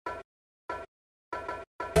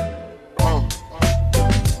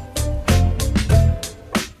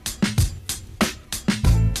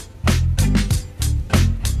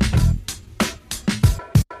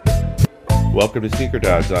welcome to Sneaker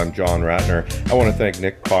Dads. I'm John Ratner. I want to thank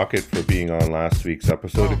Nick Pocket for being on last week's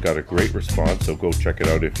episode. It got a great response, so go check it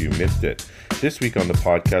out if you missed it. This week on the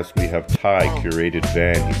podcast, we have Ty, curated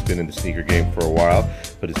Van. He's been in the sneaker game for a while,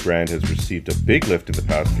 but his brand has received a big lift in the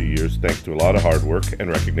past few years thanks to a lot of hard work and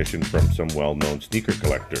recognition from some well-known sneaker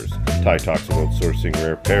collectors. Ty talks about sourcing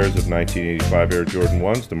rare pairs of 1985 Air Jordan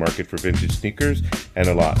 1s, the market for vintage sneakers, and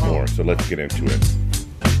a lot more. So let's get into it.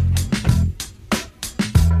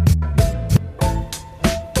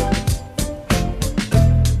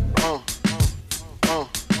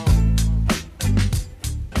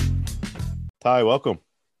 Ty, welcome.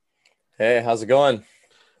 Hey, how's it going?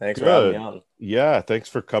 Thanks for having me on. Yeah, thanks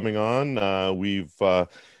for coming on. We've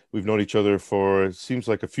known each other for it seems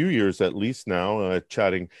like a few years at least now,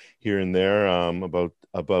 chatting here and there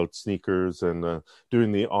about sneakers and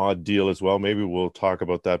doing the odd deal as well. Maybe we'll talk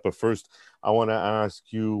about that. But first, I want to ask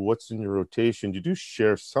you, what's in your rotation? You do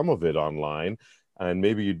share some of it online. And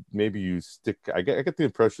maybe you stick. I get the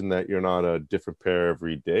impression that you're not a different pair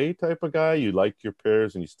every day type of guy. You like your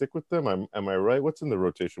pairs and you stick with them. Am I right? What's in the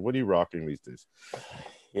rotation? What are you rocking these days?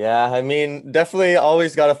 Yeah, I mean, definitely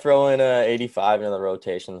always got to throw in a 85 in the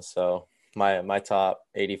rotation. So my top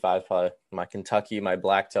 85 is probably my Kentucky, my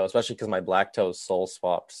black toe, especially because my black toe is sole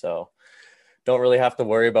swapped. So don't really have to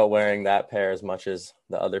worry about wearing that pair as much as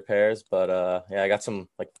the other pairs. But yeah, I got some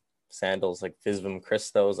like sandals like Visvim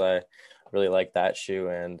Christos. I really like that shoe,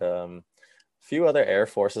 and a few other Air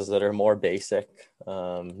Forces that are more basic,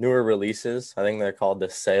 newer releases. I think they're called the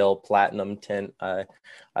Sail Platinum Tint.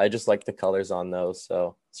 I just like the colors on those,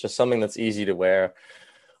 so it's just something that's easy to wear.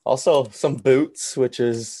 Also some boots, which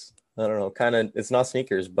is, I don't know, kind of, it's not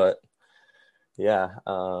sneakers, but yeah,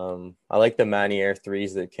 I like the Manny Air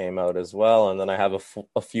 3s that came out as well, and then I have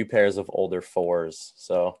a few pairs of older 4s,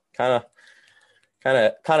 so kind of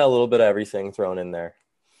a little bit of everything thrown in there.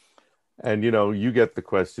 And, you get the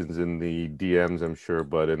questions in the DMs, I'm sure,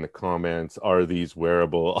 but in the comments, are these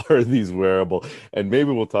wearable? Are these wearable? And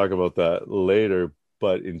maybe we'll talk about that later.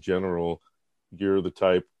 But in general, you're the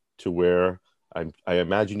type to wear. I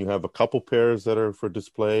imagine you have a couple pairs that are for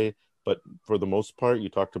display, but for the most part, you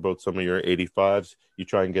talked about some of your 85s. You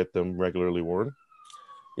try and get them regularly worn?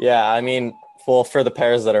 Yeah, I mean, well, for the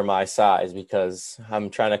pairs that are my size, because I'm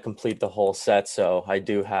trying to complete the whole set. So I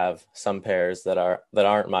do have some pairs that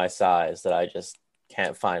aren't my size that I just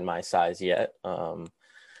can't find my size yet.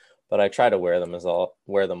 But I try to wear them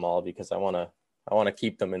all because I want to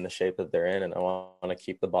keep them in the shape that they're in, and I want to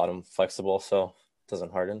keep the bottom flexible so it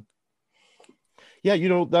doesn't harden. Yeah,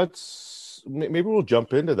 maybe we'll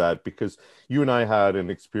jump into that because you and I had an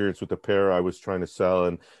experience with a pair I was trying to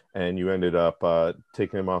sell, and you ended up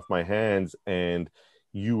taking them off my hands, and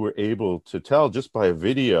you were able to tell just by a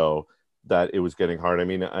video that it was getting hard. I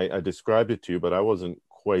mean, I described it to you, but I wasn't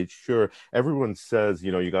quite sure. Everyone says,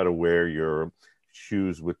 you got to wear your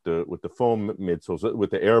shoes with the foam midsoles, with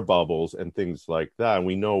the air bubbles and things like that. And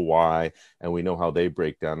we know why, and we know how they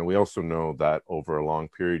break down. And we also know that over a long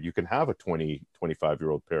period, you can have a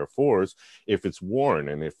 25-year-old pair of 4s if it's worn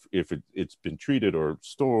and if it's been treated or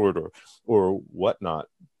stored or whatnot.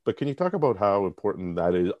 But can you talk about how important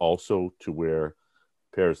that is also to wear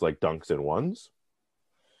pairs like Dunks and 1s?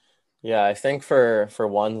 Yeah, I think for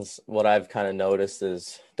 1s, what I've kind of noticed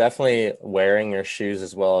is definitely wearing your shoes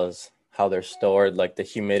as well as how they're stored, like the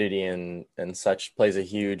humidity and such plays a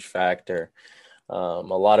huge factor. A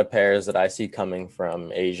lot of pairs that I see coming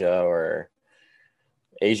from Asia or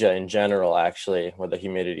Asia in general, actually, where the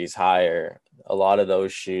humidity is higher, a lot of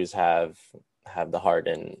those shoes have the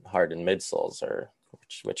hardened midsoles,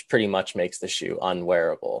 which pretty much makes the shoe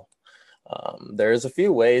unwearable. There's a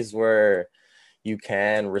few ways where you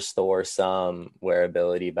can restore some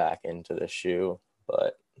wearability back into the shoe,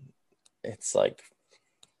 but it's like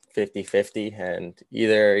 50-50, and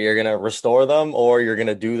either you're going to restore them or you're going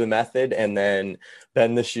to do the method and then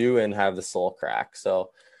bend the shoe and have the sole crack.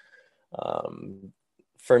 So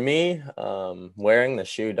for me, wearing the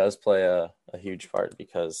shoe does play a huge part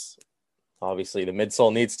because obviously the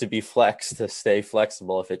midsole needs to be flexed to stay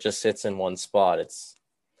flexible. If it just sits in one spot, it's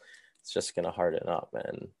just going to harden up,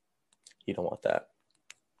 and you don't want that.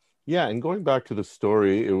 Yeah, and going back to the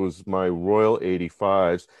story, it was my Royal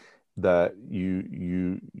 85s that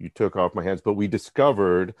you took off my hands, but we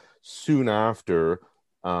discovered soon after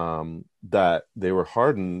that they were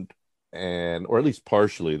hardened, or at least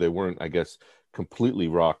partially. They weren't, I guess, completely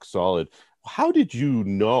rock solid. How did you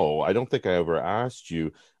know? I don't think I ever asked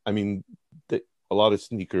you. I mean, a lot of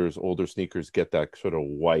sneakers, older sneakers, get that sort of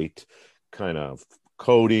white kind of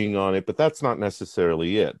coating on it, but that's not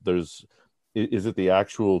necessarily it. Is it the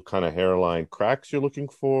actual kind of hairline cracks you're looking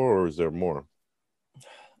for, or is there more?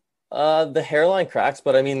 The hairline cracks,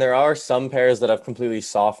 but I mean, there are some pairs that have completely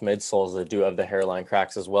soft midsoles that do have the hairline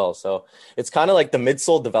cracks as well. So it's kind of like the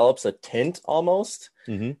midsole develops a tint almost.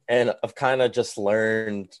 Hmm. And I've kind of just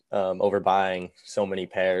learned over buying so many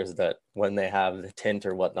pairs that when they have the tint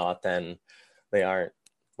or whatnot, then they aren't,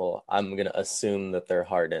 well, I'm going to assume that they're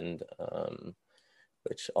hardened,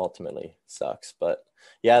 which ultimately sucks. But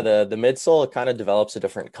yeah, the midsole, it kind of develops a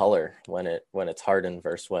different color when it's hardened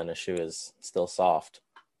versus when a shoe is still soft.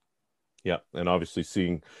 Yeah, and obviously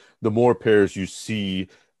seeing the more pairs you see,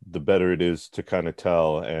 the better it is to kind of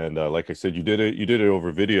tell. And like I said, you did it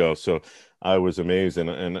over video, so I was amazed. And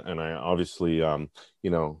I obviously you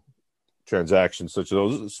know, transactions such as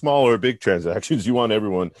those small or big transactions, you want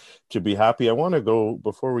everyone to be happy. I want to go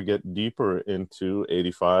before we get deeper into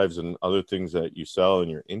 85s and other things that you sell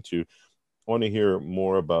and you're into. I want to hear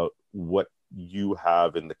more about what you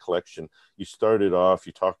have in the collection. You started off,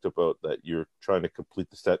 you talked about that you're trying to complete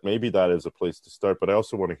the set. Maybe that is a place to start, but I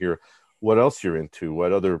also want to hear what else you're into,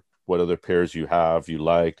 what other pairs you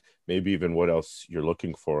like, maybe even what else you're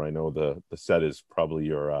looking for. I know the set is probably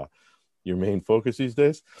your main focus these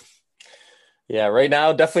days. Yeah, right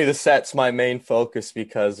now, definitely the set's my main focus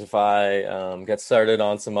because if I get started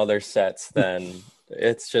on some other sets, then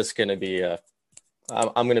it's just going to be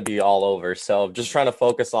I'm going to be all over. So just trying to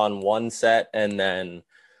focus on one set and then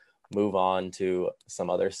move on to some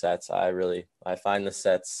other sets. I find the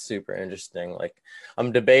sets super interesting. Like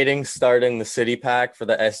I'm debating starting the city pack for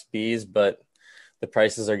the SBs, but the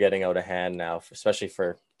prices are getting out of hand now, especially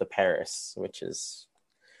for the Paris, which is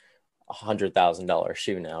 $100,000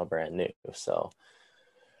 shoe now, brand new. So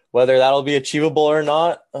whether that'll be achievable or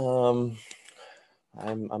not, I'm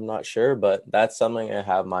not sure, but that's something I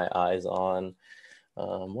have my eyes on.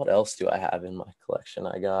 What else do I have in my collection?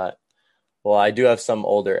 Well, I do have some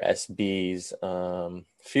older SBs,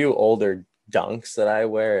 few older dunks that I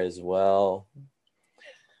wear as well.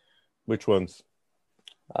 Which ones?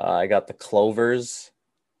 I got the Clover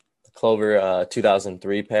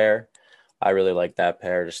 2003 pair. I really like that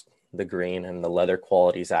pair. Just the green and the leather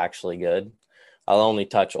quality is actually good. I'll only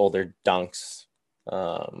touch older dunks.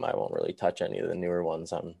 I won't really touch any of the newer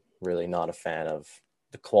ones. I'm really not a fan of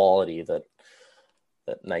the quality that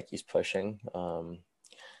Nike's pushing.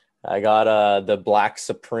 I got the black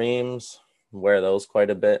Supremes. Wear those quite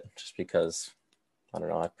a bit just because I don't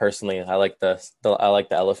know. I like I like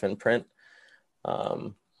the elephant print.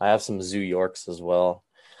 I have some Zoo Yorks as well.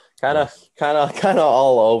 Nice. Kind of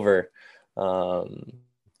all over.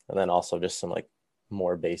 And then also just some like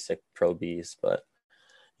more basic Pro Bs, but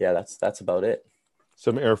yeah, that's about it.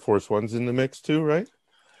 Some Air Force Ones in the mix too, right?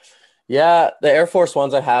 Yeah, the Air Force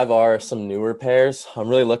ones I have are some newer pairs. I'm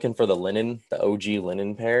really looking for the OG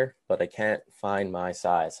linen pair, but I can't find my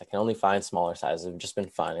size. I can only find smaller sizes. I've just been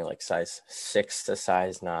finding like size 6 to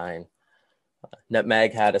size 9.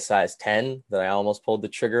 Nutmeg had a size 10 that I almost pulled the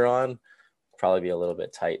trigger on. Probably be a little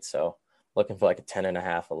bit tight, so looking for like a 10 and a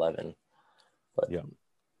half, 11. But Yeah.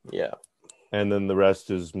 yeah. And then the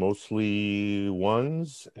rest is mostly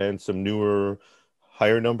ones and some newer,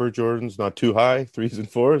 higher number Jordans, not too high, threes and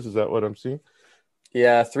fours. Is that what I'm seeing?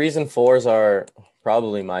 Yeah, threes and fours are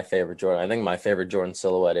probably my favorite Jordan. I think my favorite Jordan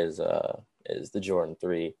silhouette is the Jordan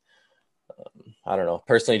 3. I don't know.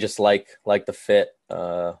 Personally just like the fit,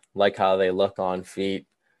 like how they look on feet.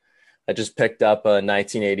 I just picked up a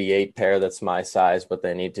 1988 pair that's my size, but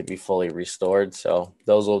they need to be fully restored. So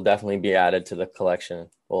those will definitely be added to the collection.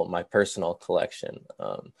 Well, my personal collection.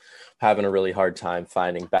 Having a really hard time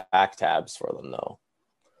finding back tabs for them though.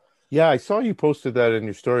 Yeah, I saw you posted that in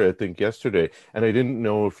your story, I think yesterday, and I didn't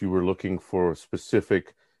know if you were looking for a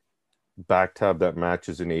specific back tab that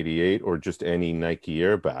matches an 88 or just any Nike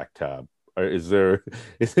Air back tab. Is there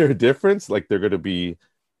is there a difference? Like they're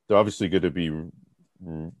obviously going to be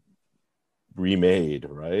remade,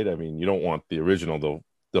 right? I mean, you don't want the original;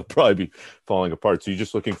 they'll probably be falling apart. So you're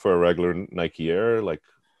just looking for a regular Nike Air, like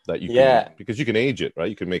that you can Yeah, because you can age it, right?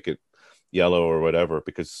 You can make it yellow or whatever.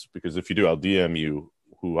 Because if you do, I'll DM you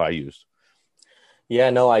who I used. yeah,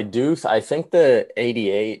 no, I do. I think the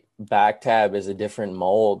 88 back tab is a different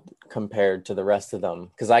mold compared to the rest of them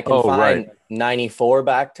because I can Oh, right. find 94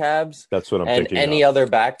 back tabs That's what I'm and thinking any of. other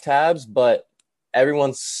back tabs, but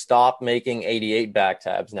everyone's stopped making 88 back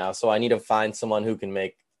tabs now. So I need to find someone who can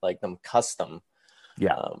make like them custom,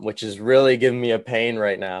 Yeah. which is really giving me a pain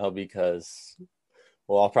right now because,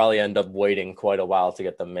 well, I'll probably end up waiting quite a while to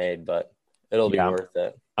get them made, but it'll be Yeah. worth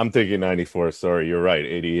it. I'm thinking 94. Sorry, you're right.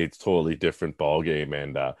 88's totally different ball game.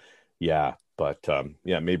 And yeah, but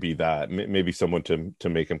yeah, maybe maybe someone to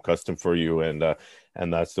make them custom for you and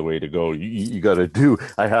that's the way to go. You got to do.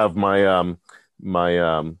 I have my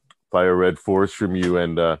Fire Red Force from you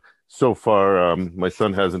and so far, my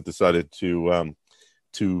son hasn't decided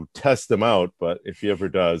to test them out, but if he ever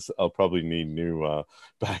does, I'll probably need new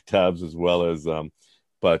back tabs as well as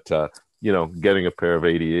but getting a pair of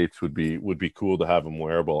 88s would be cool to have them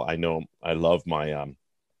wearable. I know I love my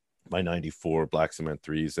 94 black cement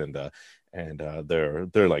threes, and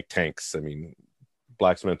they're like tanks. I mean,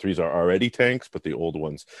 black cement threes are already tanks, but the old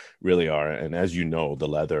ones really are. And as you know, the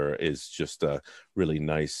leather is just really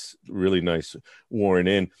nice worn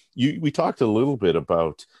in. We talked a little bit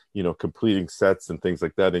about completing sets and things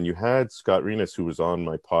like that, and you had Scott Renus, who was on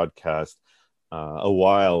my podcast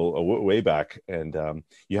way back, and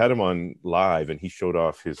you had him on live, and he showed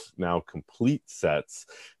off his now complete sets,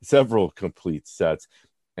 several complete sets.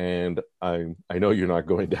 And I know you're not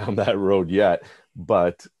going down that road yet,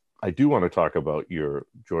 but I do want to talk about your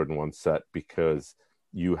Jordan 1 set because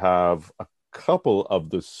you have a couple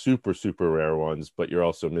of the super, super rare ones, but you're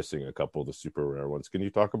also missing a couple of the super rare ones. Can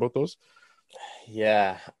you talk about those?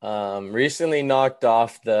 Yeah. Recently knocked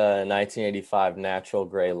off the 1985 Natural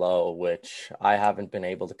Gray Low, which I haven't been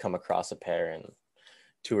able to come across a pair in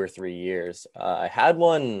 2 or 3 years. I had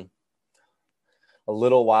one a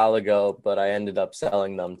little while ago, but I ended up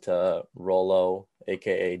selling them to Rolo,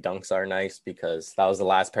 aka Dunks Are Nice, because that was the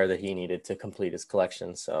last pair that he needed to complete his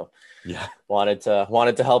collection. So Yeah. wanted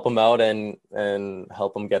to help him out and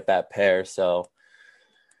help him get that pair. So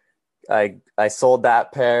I sold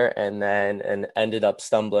that pair and ended up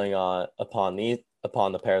stumbling upon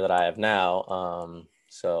the pair that I have now.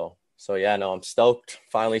 So yeah, no, I'm stoked.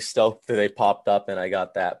 Finally stoked that they popped up and I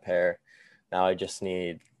got that pair. Now I just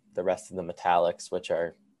need the rest of the metallics, which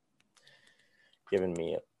are giving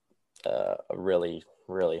me a really,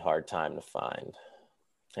 really hard time to find.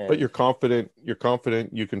 But you're confident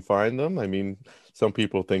you can find them. I mean, some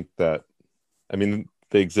people think that, I mean,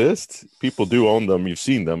 they exist. People do own them. You've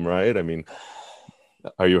seen them, right? I mean,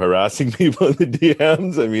 are you harassing people in the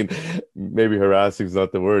DMs? I mean, maybe harassing is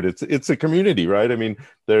not the word. It's a community, right? I mean,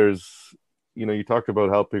 you talked about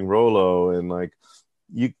helping Rolo, and like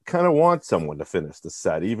you kind of want someone to finish the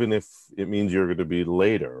set, even if it means you're going to be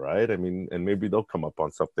later, right? I mean, and maybe they'll come up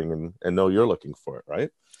on something and know you're looking for it, right?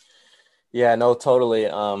 Yeah, no, totally.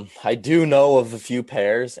 I do know of a few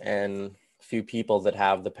pairs and a few people that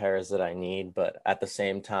have the pairs that I need, but at the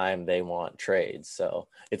same time, they want trades. So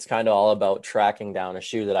it's kind of all about tracking down a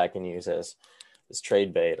shoe that I can use as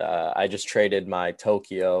trade bait. I just traded my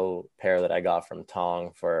Tokyo pair that I got from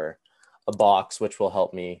Tong for a box, which will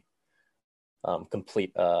help me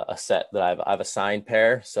complete a set that I've a signed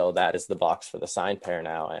pair. So that is the box for the signed pair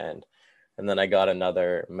now. And then I got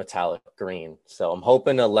another metallic green. So I'm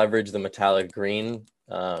hoping to leverage the metallic green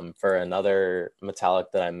for another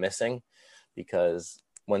metallic that I'm missing, because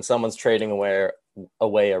when someone's trading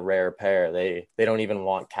away a rare pair, they don't even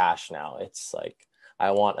want cash now. It's like,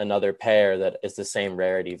 I want another pair that is the same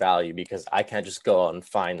rarity value, because I can't just go out and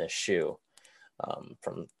find this shoe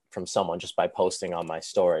from someone just by posting on my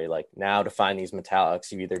story. Like, now to find these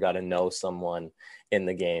metallics, you've either got to know someone in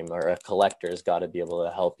the game, or a collector's got to be able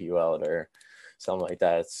to help you out or something like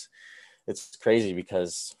that. It's crazy,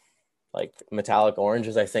 because like metallic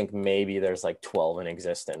oranges, I think maybe there's like 12 in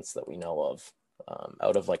existence that we know of,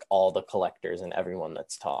 out of like all the collectors and everyone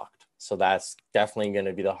that's talked. So that's definitely going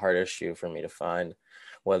to be the hardest shoe for me to find.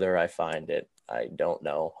 Whether I find it, I don't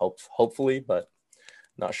know. Hopefully, but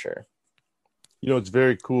not sure. It's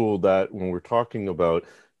very cool that when we're talking about,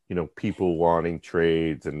 people wanting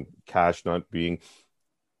trades and cash not being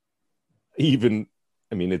even,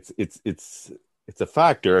 I mean, it's a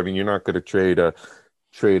factor. I mean, you're not going to trade a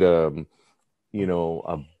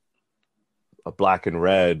black and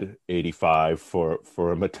red 85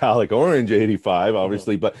 for a metallic orange 85,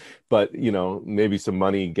 obviously, but maybe some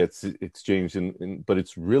money gets exchanged but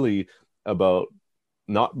it's really about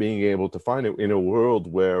not being able to find it in a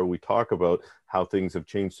world where we talk about how things have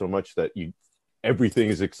changed so much that everything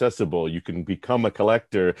is accessible. You can become a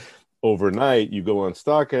collector overnight. You go on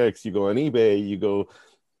StockX, you go on eBay, you go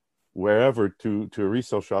wherever to a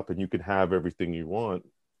resale shop, and you can have everything you want.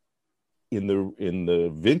 In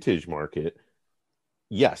the vintage market,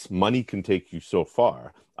 yes, money can take you so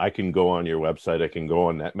far. I can go on your website, I can go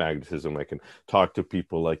on Net Magnetism, I can talk to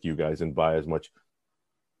people like you guys and buy as much,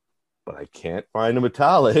 but I can't find a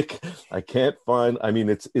metallic. I mean,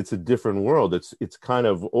 it's a different world. It's kind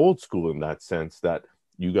of old school in that sense, that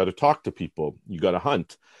you got to talk to people, you got to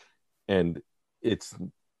hunt. And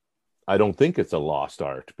I don't think it's a lost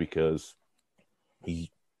art, because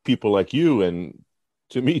people like you, and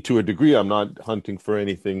to me, to a degree, I'm not hunting for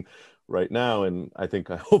anything right now. And I think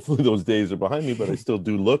hopefully those days are behind me, but I still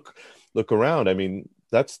do look around. I mean,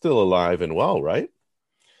 that's still alive and well, right?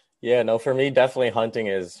 Yeah, no, for me, definitely hunting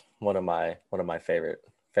is one of my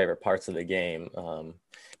favorite parts of the game.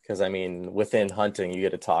 Because I mean, within hunting, you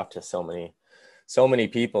get to talk to so many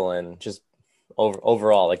people and just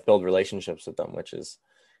overall like build relationships with them, which is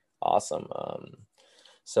awesome.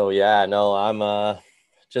 So yeah, no, I'm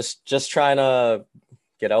just trying to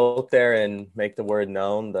get out there and make the word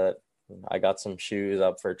known that I got some shoes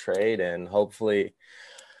up for trade, and hopefully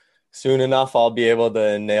soon enough I'll be able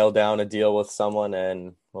to nail down a deal with someone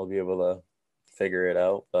and we'll be able to figure it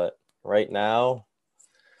out. But right now,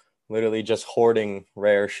 literally just hoarding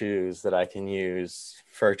rare shoes that I can use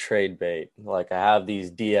for trade bait. Like I have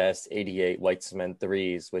these DS88 white cement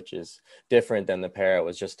threes, which is different than the pair I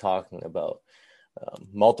was just talking about.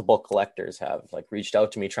 Multiple collectors have like reached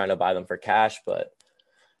out to me trying to buy them for cash, but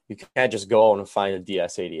you can't just go out and find a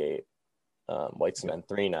DS88 white cement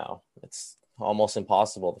three now. It's almost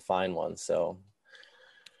impossible to find one. So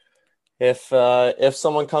if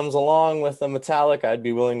someone comes along with a metallic, I'd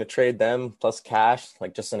be willing to trade them plus cash,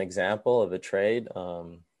 like just an example of a trade.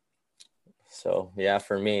 So yeah,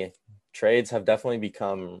 for me, trades have definitely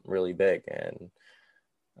become really big. And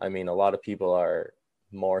I mean, a lot of people are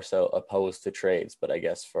more so opposed to trades, but I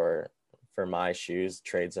guess for my shoes,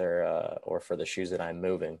 trades are, or for the shoes that I'm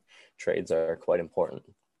moving, trades are quite important.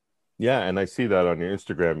 Yeah, and I see that on your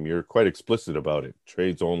Instagram. You're quite explicit about it.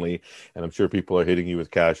 Trades only, and I'm sure people are hitting you with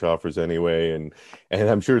cash offers anyway, and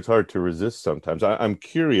I'm sure it's hard to resist sometimes. I'm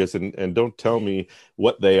curious, and don't tell me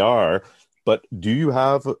what they are, but do you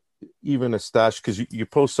have even a stash? Because you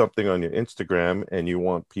post something on your Instagram and you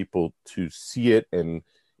want people to see it, and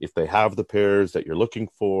if they have the pairs that you're looking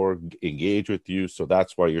for, engage with you. So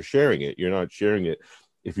that's why you're sharing it. You're not sharing it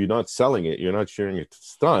if you're not selling it, you're not sharing it to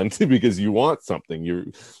stunt because you want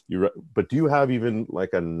something. But do you have even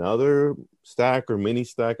like another stack or mini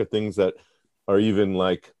stack of things that are even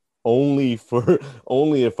like only for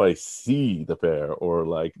only if I see the pair or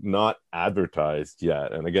like not advertised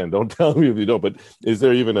yet? And again, don't tell me if you don't, but is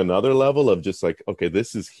there even another level of just like, okay,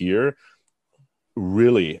 this is here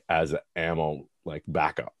really as an ammo like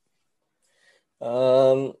backup?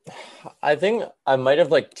 Um, I think I might have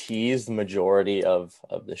like teased the majority of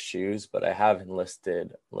the shoes, but I haven't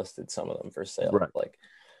listed some of them for sale. Right. Like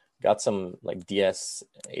got some like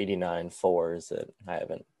DS89 fours that I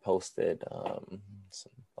haven't posted.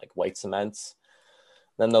 Some like white cements.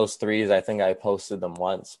 Then those threes, I think I posted them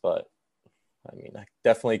once, but I mean, I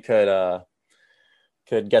definitely could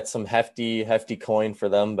get some hefty coin for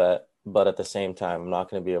them, but at the same time, I'm not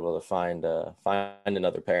going to be able to find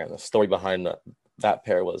another pair. And the story behind that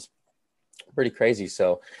pair was pretty crazy.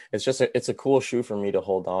 So it's a cool shoe for me to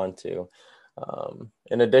hold on to.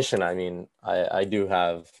 In addition, I mean, I do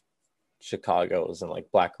have Chicago's and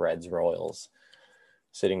like Black Reds Royals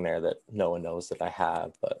sitting there that no one knows that I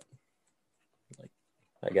have, but like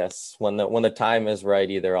I guess when the time is right,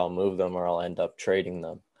 either I'll move them or I'll end up trading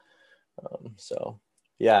them. So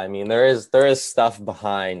yeah, I mean, there is stuff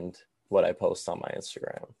behind what I post on my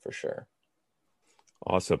Instagram for sure.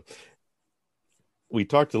 Awesome. We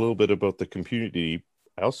talked a little bit about the community.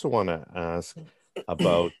 I also want to ask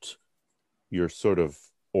about your sort of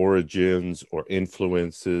origins or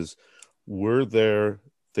influences. Were there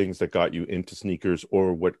things that got you into sneakers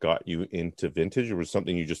or what got you into vintage, or was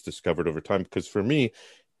something you just discovered over time? Because for me,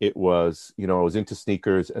 it was, I was into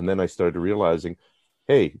sneakers and then I started realizing,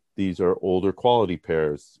 hey, these are older quality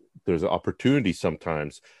pairs. There's an opportunity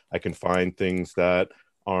sometimes. I can find things that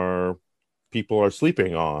are people are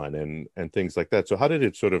sleeping on and things like that. So how did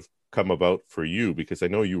it sort of come about for you? Because I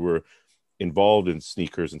know you were involved in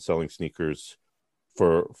sneakers and selling sneakers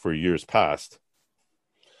for years past.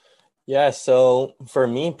 Yeah, so for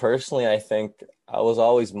me personally, I think I was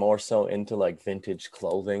always more so into like vintage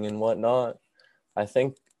clothing and whatnot. I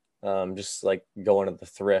think just like going to the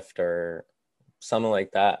thrift or something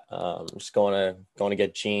like that, just going to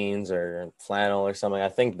get jeans or flannel or something. I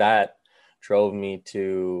think that drove me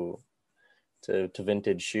to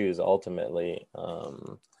vintage shoes ultimately.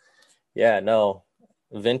 Yeah, no,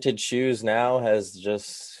 vintage shoes now has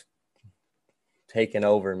just taken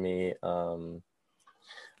over me.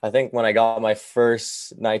 I think when I got my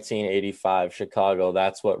first 1985 Chicago,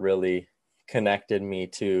 that's what really connected me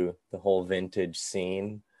to the whole vintage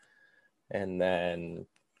scene. And then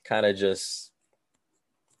kind of just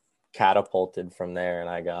catapulted from there. And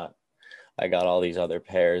I got all these other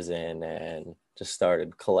pairs in and just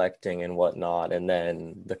started collecting and whatnot. And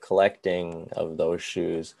then the collecting of those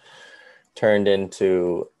shoes turned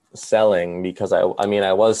into selling because I mean,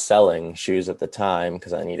 I was selling shoes at the time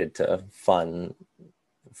because I needed to fund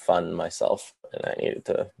myself and I needed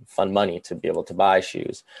to fund money to be able to buy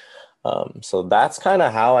shoes. So that's kind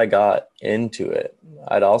of how I got into it.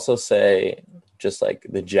 I'd also say just like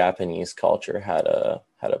the Japanese culture had a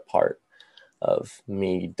part of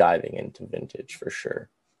me diving into vintage for sure.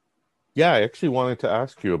 Yeah, I actually wanted to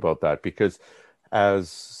ask you about that because,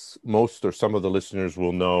 as most or some of the listeners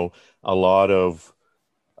will know, a lot of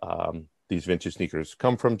these vintage sneakers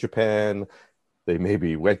come from Japan. They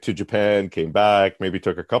maybe went to Japan, came back, maybe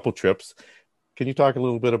took a couple trips. Can you talk a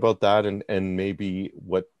little bit about that and maybe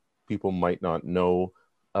what people might not know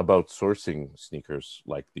about sourcing sneakers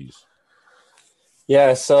like these?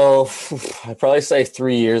 Yeah, so I'd probably say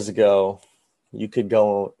 3 years ago, you could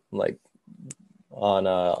go like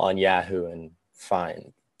on Yahoo and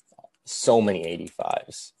find so many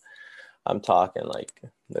 85s. I'm talking like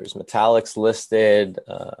there's metallics listed.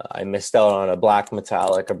 I missed out on a black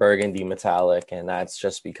metallic, a burgundy metallic, and that's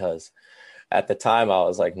just because at the time I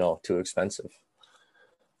was like, no, too expensive.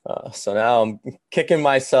 So now I'm kicking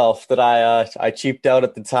myself that I cheaped out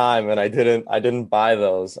at the time and I didn't buy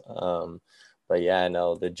those. But yeah,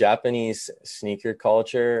 no, the Japanese sneaker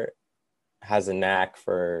culture has a knack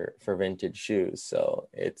for vintage shoes, so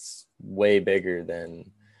it's way bigger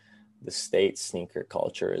than the state sneaker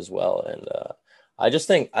culture as well. And I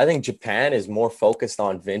think Japan is more focused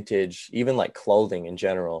on vintage, even like clothing in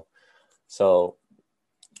general. So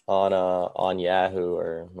on Yahoo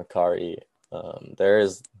or Macari,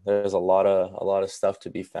 there's a lot of stuff to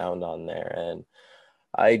be found on there, and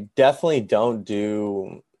I definitely don't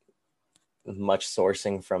do much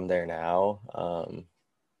sourcing from there now.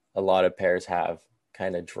 A lot of pairs have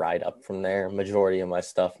kind of dried up from there. Majority of my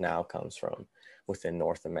stuff now comes from within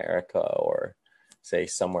North America or say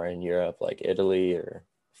somewhere in Europe like Italy or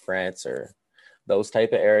France or those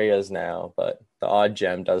type of areas now, but the odd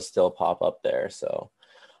gem does still pop up there. So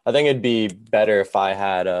I think it'd be better if I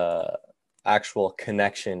had a actual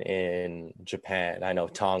connection in Japan. I know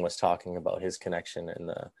Tong was talking about his connection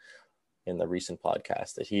in the recent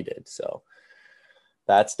podcast that he did. So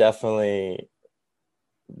that's definitely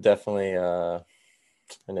an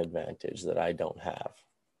advantage that I don't have.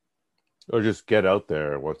 Or just get out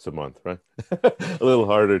there once a month, right? A little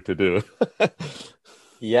harder to do.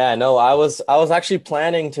 Yeah, no, I was actually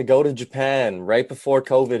planning to go to Japan right before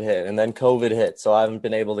COVID hit, and then COVID hit, so I haven't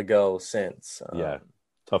been able to go since. Yeah,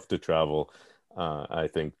 tough to travel. I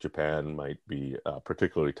think Japan might be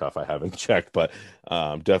particularly tough. I haven't checked, but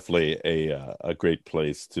definitely a great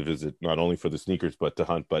place to visit, not only for the sneakers but to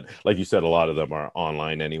hunt. But like you said, a lot of them are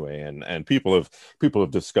online anyway, and people have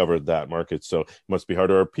discovered that market, so it must be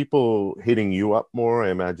harder. Are people hitting you up more?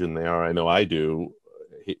 I imagine they are. I know I do.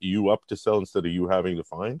 Hit you up to sell instead of you having to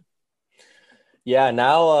find. Yeah,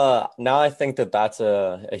 now I think that that's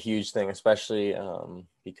a huge thing, especially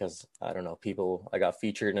because I don't know, people I got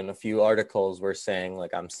featured in a few articles were saying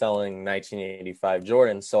like I'm selling 1985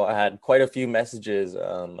 Jordans. So I had quite a few messages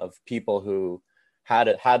of people who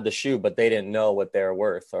had the shoe, but they didn't know what they're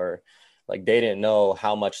worth, or like they didn't know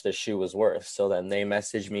how much the shoe was worth. So then they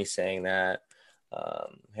messaged me saying that,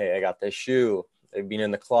 hey, I got this shoe. They've been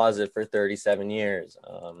in the closet for 37 years.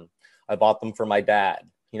 I bought them for my dad.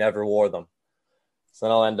 He never wore them. So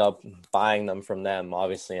then I'll end up buying them from them.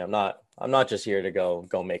 Obviously, I'm not just here to go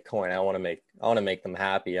make coin. I want to make them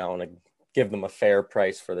happy. I want to give them a fair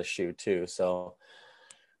price for the shoe too. So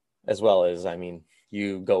as well as, I mean,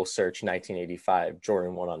 you go search 1985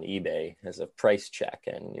 Jordan 1 on eBay as a price check,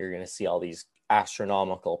 and you're going to see all these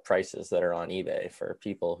astronomical prices that are on eBay for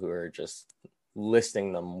people who are just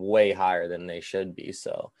listing them way higher than they should be.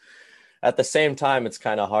 So at the same time, it's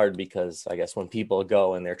kind of hard because I guess when people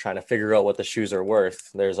go and they're trying to figure out what the shoes are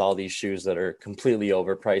worth, there's all these shoes that are completely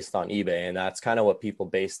overpriced on eBay, and that's kind of what people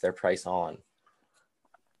base their price on.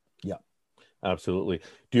 Yeah, absolutely.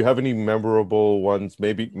 Do you have any memorable ones?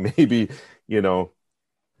 Maybe, you know,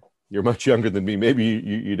 you're much younger than me. Maybe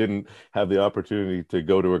you didn't have the opportunity to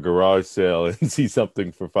go to a garage sale and see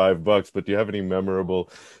something for $5, but do you have any memorable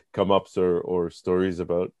come ups or stories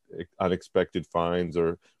about unexpected finds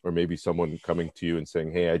or maybe someone coming to you and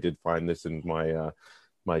saying, "Hey, I did find this in my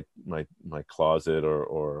closet,"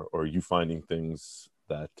 or you finding things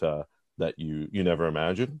that you never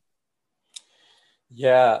imagined?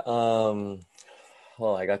 Yeah.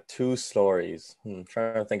 Well, I got two stories. I'm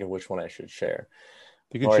trying to think of which one I should share.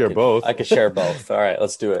 You can Or I share could both. I could share both. All right,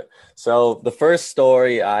 let's do it. So the first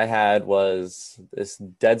story I had was this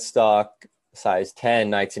dead stock size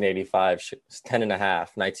 10 1985 10 and a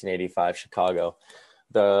half 1985 Chicago.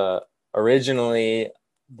 The originally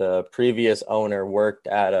the previous owner worked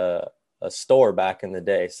at a store back in the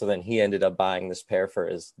day. So then he ended up buying this pair for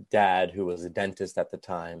his dad, who was a dentist at the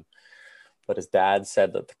time. But his dad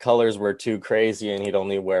said that the colors were too crazy and he'd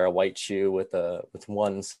only wear a white shoe with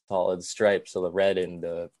one solid stripe, so the red and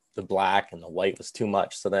the the black and the white was too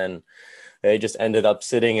much. So then they just ended up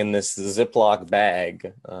sitting in this Ziploc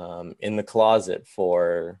bag in the closet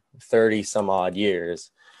for 30 some odd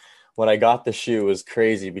years. When I got the shoe, it was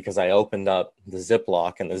crazy because I opened up the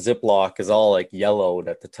Ziploc, and the Ziploc is all like yellowed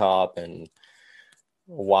at the top and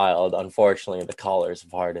wild. Unfortunately, the collars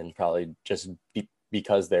have hardened, probably just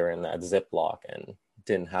because they were in that Ziploc and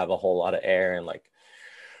didn't have a whole lot of air and like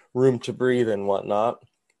room to breathe and whatnot.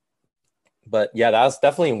 But yeah, that was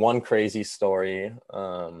definitely one crazy story.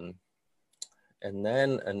 And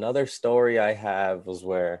then another story I have was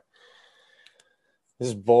where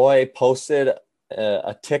this boy posted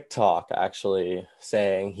a TikTok actually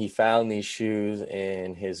saying he found these shoes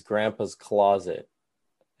in his grandpa's closet,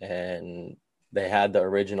 and they had the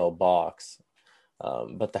original box,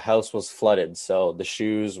 but the house was flooded, so the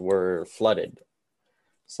shoes were flooded.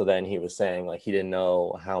 So then he was saying like he didn't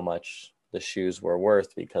know how much the shoes were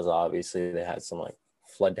worth because obviously they had some like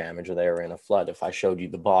flood damage or they were in a flood. If I showed you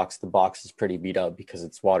the box is pretty beat up because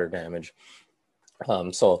it's water damage.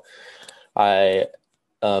 So I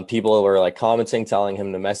people were like commenting, telling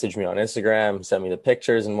him to message me on Instagram, send me the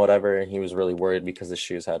pictures and whatever. And he was really worried because the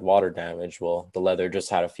shoes had water damage. Well, the leather just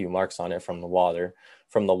had a few marks on it from the water.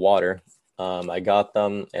 I got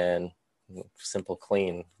them and simple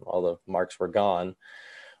clean. All the marks were gone.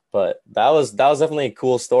 But that was definitely a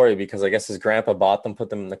cool story because I guess his grandpa bought them, put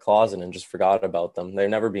them in the closet, and just forgot about them. They're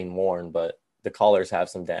never being worn, but the collars have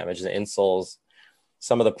some damage. The insoles,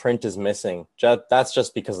 some of the print is missing. That's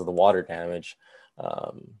just because of the water damage.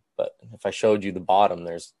 But if I showed you the bottom,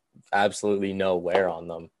 there's absolutely no wear on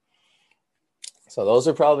them. So those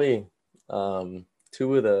are probably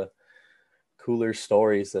two of the cooler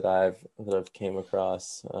stories that I've came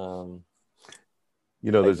across.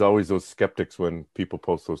 There's always those skeptics when people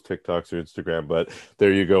post those TikToks or Instagram, but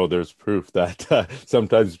there you go. There's proof that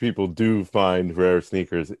sometimes people do find rare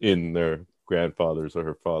sneakers in their grandfather's or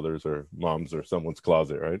her father's or mom's or someone's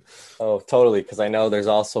closet, right? Oh, totally. Because I know there's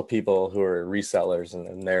also people who are resellers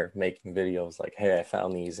and they're making videos like, hey, I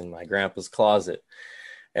found these in my grandpa's closet.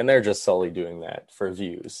 And they're just solely doing that for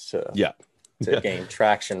views to gain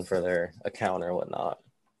traction for their account or whatnot.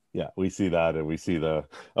 Yeah, we see that, and we see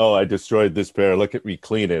I destroyed this pair. Look at me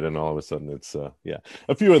clean it, and all of a sudden it's a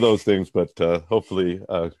few of those things. But hopefully,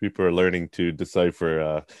 people are learning to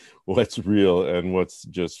decipher what's real and what's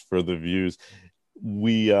just for the views.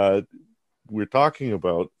 We're talking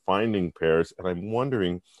about finding pairs, and I'm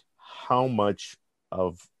wondering how much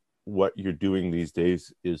of what you're doing these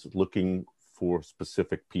days is looking for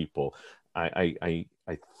specific people. I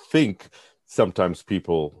think sometimes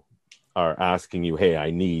people are asking you, hey,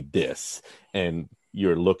 I need this, and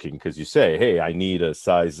you're looking because you say, hey, I need a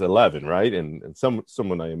size 11, right? And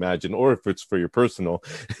someone I imagine, or if it's for your personal,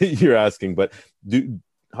 you're asking, but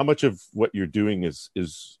how much of what you're doing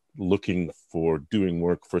is looking for doing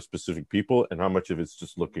work for specific people, and how much of it's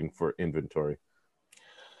just looking for inventory?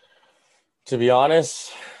 To be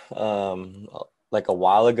honest, like a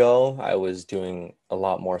while ago, I was doing a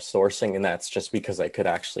lot more sourcing, and that's just because I could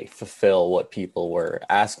actually fulfill what people were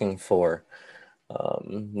asking for.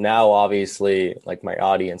 Now, obviously, like my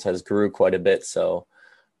audience has grew quite a bit, so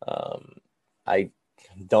I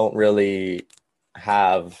don't really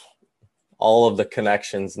have all of the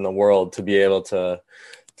connections in the world to be able to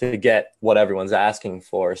get what everyone's asking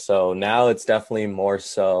for. So now it's definitely more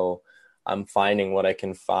so I'm finding what I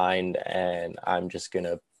can find, and I'm just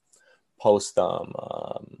gonna post them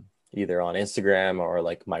either on Instagram or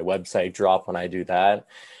like my website drop when I do that.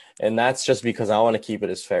 And that's just because I want to keep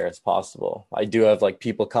it as fair as possible. I do have like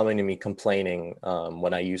people coming to me complaining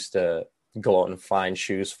when I used to go out and find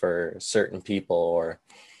shoes for certain people, or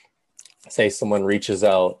say someone reaches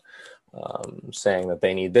out saying that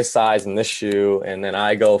they need this size and this shoe, and then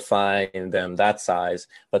I go find them that size,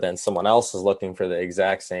 but then someone else is looking for the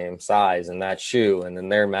exact same size and that shoe, and then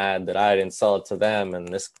they're mad that I didn't sell it to them and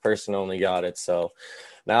this person only got it. So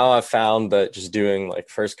now I've found that just doing like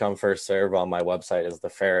first come first serve on my website is the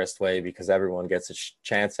fairest way, because everyone gets a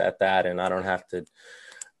chance at that, and I don't have to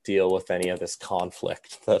deal with any of this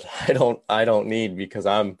conflict that I don't need, because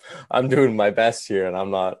I'm doing my best here, and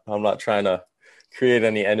I'm not trying to create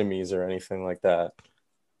any enemies or anything like that.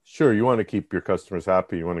 Sure, you want to keep your customers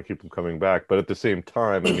happy, you want to keep them coming back, but at the same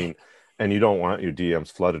time, I mean, and you don't want your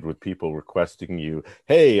DMs flooded with people requesting you,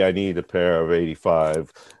 hey, I need a pair of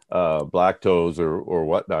 85 black toes or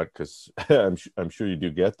whatnot, because I'm sure you do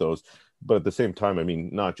get those. But at the same time, I mean,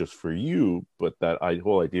 not just for you, but that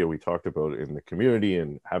whole idea we talked about in the community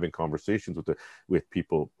and having conversations with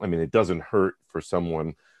people. I mean, it doesn't hurt for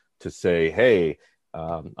someone to say, hey,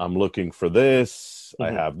 I'm looking for this.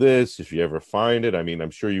 I have this. If you ever find it, I mean,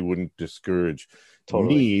 I'm sure you wouldn't discourage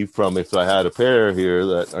Totally. me from if I had a pair here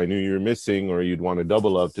that I knew you were missing, or you'd want to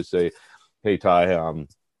double up to say, hey, Ty,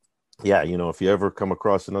 yeah, if you ever come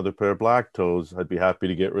across another pair of black toes, I'd be happy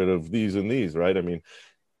to get rid of these and these, right? I mean,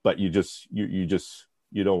 but you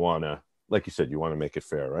don't want to, like you said, you want to make it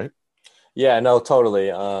fair, right? Yeah, no, totally.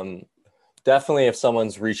 Definitely if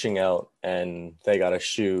someone's reaching out and they got a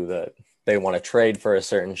shoe that they want to trade for a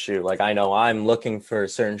certain shoe, like I know I'm looking for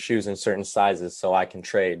certain shoes in certain sizes so I can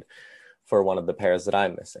trade for one of the pairs that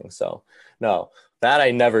I'm missing. So no, that I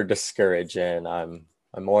never discourage, and I'm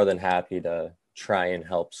more than happy to try and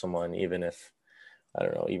help someone, even if I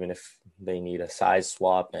don't know, even if they need a size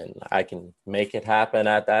swap and I can make it happen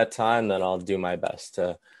at that time, then I'll do my best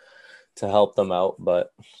to help them out.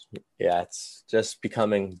 But yeah, it's just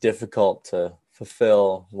becoming difficult to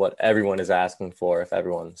fulfill what everyone is asking for. If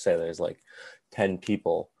everyone say there's like 10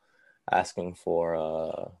 people asking for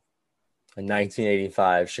a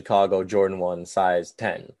 1985 Chicago Jordan 1 size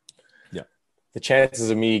 10, Yeah. the chances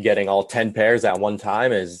of me getting all 10 pairs at one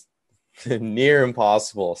time is near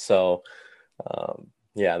impossible. So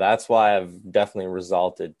yeah, that's why I've definitely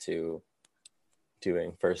resulted to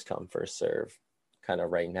doing first come, first serve kind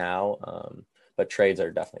of right now. But trades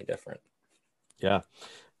are definitely different. Yeah.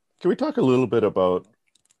 Can we talk a little bit about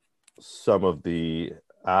some of the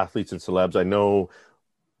athletes and celebs? I know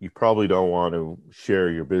you probably don't want to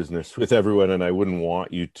share your business with everyone, and I wouldn't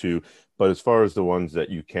want you to. But as far as the ones that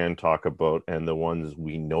you can talk about and the ones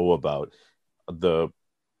we know about, the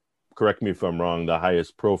correct me if I'm wrong, the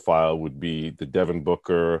highest profile would be the Devin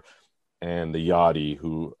Booker and the Yachty,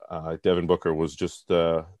 who Devin Booker was just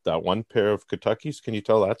that one pair of Kentuckies. Can you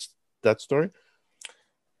tell that story?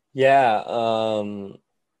 Yeah,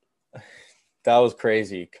 that was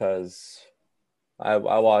crazy because I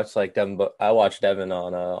watched like Devin, I watched Devin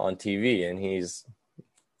on TV, and he's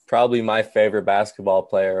probably my favorite basketball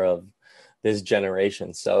player of this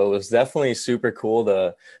generation. So it was definitely super cool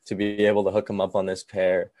to be able to hook him up on this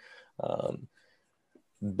pair. Um,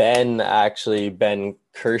 Ben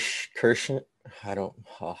Kirsch, I don't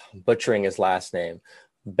butchering his last name.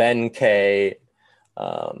 Ben K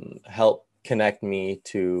helped connect me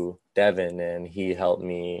to Devin, and he helped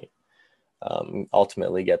me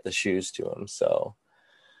ultimately get the shoes to him. So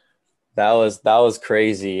that was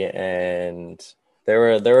crazy, and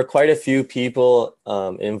there were quite a few people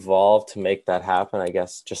involved to make that happen. I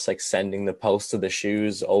guess just like sending the post of the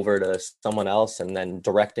shoes over to someone else and then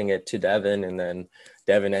directing it to Devin, and then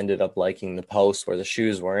Devin ended up liking the post where the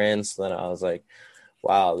shoes were in. So then I was like,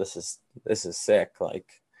 wow, this is sick. Like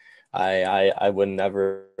I would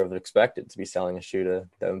never have expected to be selling a shoe to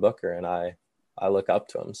Devin Booker, and I look up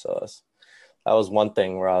to him. So that was one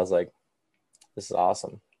thing where I was like, this is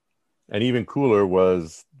awesome. And even cooler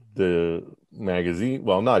was the magazine.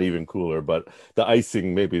 Well, not even cooler, but the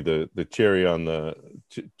icing, maybe the cherry on the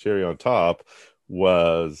cherry on top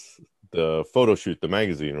was the photo shoot, the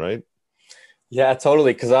magazine, right? Yeah,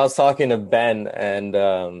 totally. Because I was talking to Ben,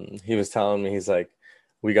 and he was telling me, he's like,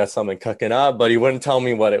 we got something cooking up, but he wouldn't tell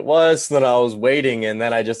me what it was. So then I was waiting, and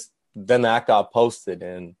then that got posted,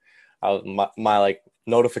 and my like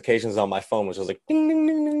notifications on my phone was just like ding ding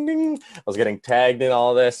ding ding ding. I was getting tagged in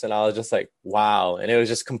all this, and I was just like, wow. And it was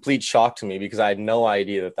just complete shock to me because I had no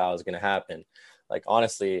idea that was going to happen. Like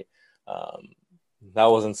honestly, um, that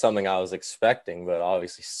wasn't something I was expecting, but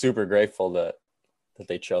obviously super grateful that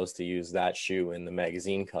they chose to use that shoe in the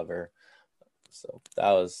magazine cover. So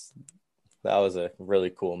that was a really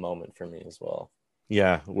cool moment for me as well.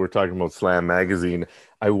 Yeah, we're talking about Slam magazine.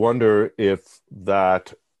 I wonder if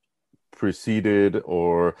that preceded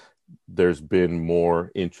or there's been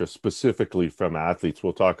more interest specifically from athletes.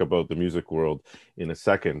 We'll talk about the music world in a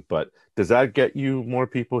second, but does that get you more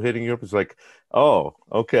people hitting you up? It's like, oh,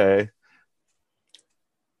 okay.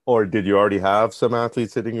 Or did you already have some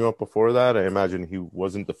athletes hitting you up before that? I imagine he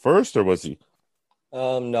wasn't the first, or was he?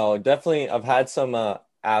 No, definitely. I've had some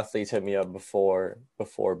athletes hit me up before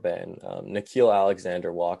Ben. Nikhil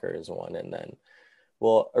Alexander Walker is one, and then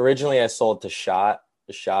well, originally I sold to Shy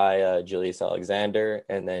Julius Alexander,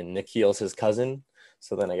 and then Nikhil's his cousin.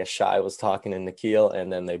 So then I guess Shy was talking to Nikhil,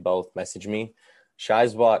 and then they both messaged me.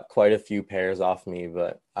 Shy's bought quite a few pairs off me,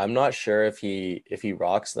 but I'm not sure if he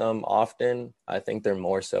rocks them often. I think they're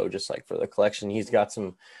more so just like for the collection. He's got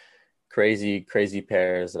some crazy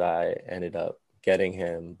pairs that I ended up getting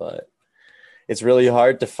him, but it's really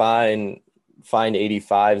hard to find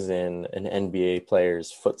 85s in an NBA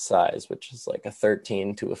player's foot size, which is like a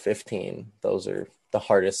 13 to a 15. Those are the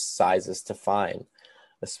hardest sizes to find,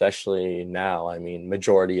 especially now. I mean,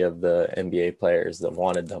 majority of the NBA players that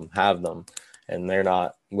wanted them have them, and they're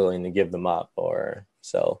not willing to give them up. Or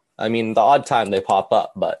so, I mean, the odd time they pop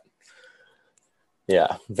up, but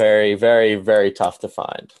Yeah, very, very, very tough to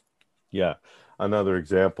find. Yeah, another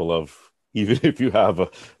example of even if you have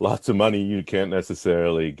lots of money, you can't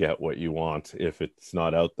necessarily get what you want if it's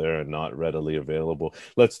not out there and not readily available.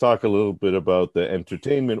 Let's talk a little bit about the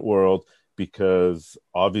entertainment world because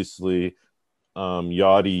obviously,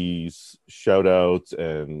 Yachty's shout outs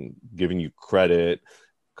and giving you credit,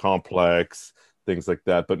 complex, things like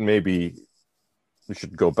that. But maybe we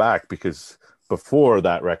should go back because before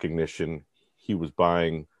that recognition, he was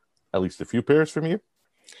buying at least a few pairs from you.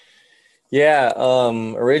 Yeah,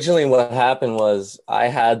 originally what happened was I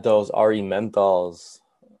had those RE menthols,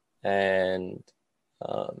 and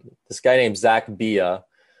this guy named Zach Bia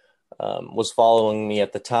was following me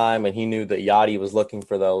at the time, and he knew that Yachty was looking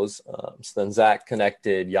for those. So then Zach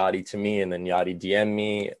connected Yachty to me, and then Yachty DM'd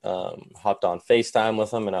me, hopped on FaceTime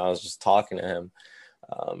with him, and I was just talking to him,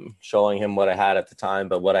 showing him what I had at the time.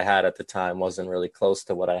 But what I had at the time wasn't really close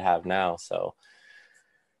to what I have now. So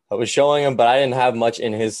I was showing him, but I didn't have much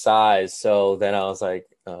in his size. So then I was like,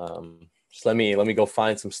 just let me go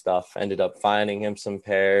find some stuff. Ended up finding him some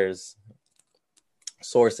pairs,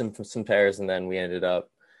 sourcing from some pairs, and then we ended up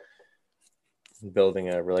building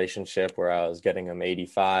a relationship where I was getting him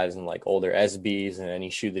 85s and like older SBs, and any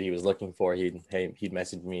shoe that he was looking for, he'd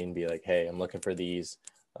message me and be like, "Hey, I'm looking for these.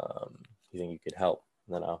 You think you could help?"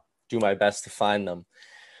 And then I'll do my best to find them.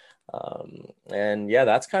 And yeah,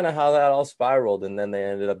 that's kind of how that all spiraled. And then they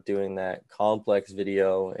ended up doing that complex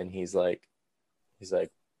video, and he's like,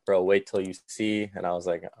 "Bro, wait till you see." And I was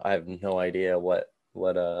like, I have no idea what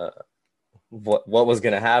was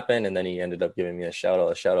gonna happen. And then he ended up giving me a shout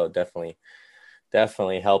out. A shout out definitely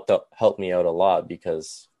helped me out a lot,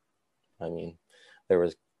 because I mean, there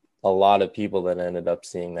was a lot of people that ended up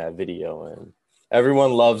seeing that video, and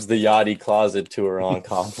everyone loves the Yachty Closet tour on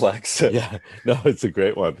Complex. Yeah, no, it's a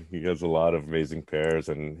great one. He has a lot of amazing pairs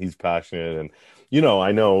and he's passionate. And,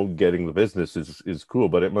 I know getting the business is cool,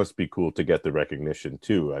 but it must be cool to get the recognition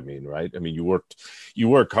too. I mean, right? I mean, you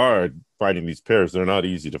work hard finding these pairs. They're not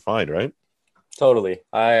easy to find, right? Totally.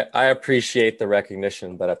 I appreciate the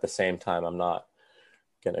recognition, but at the same time, I'm not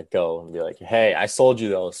gonna go and be like, "Hey, I sold you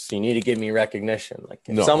those. So you need to give me recognition." Like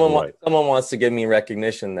if No, right. someone wants to give me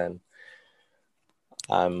recognition, then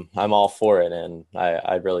I'm all for it, and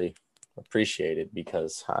I really appreciate it,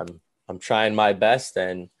 because I'm trying my best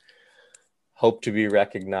and hope to be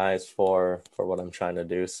recognized for what I'm trying to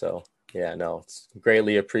do. So yeah, no, it's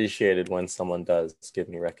greatly appreciated when someone does give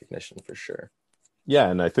me recognition, for sure.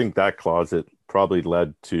 Yeah, and I think that closet probably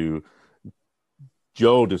led to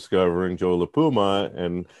Joe discovering Joe LaPuma,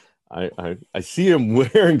 and I see him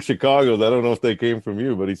wearing Chicago's. I don't know if they came from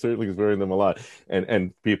you, but he certainly is wearing them a lot.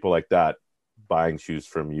 And people like that buying shoes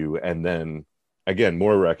from you, and then again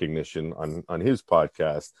more recognition on his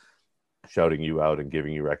podcast, shouting you out and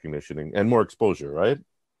giving you recognition and more exposure, right?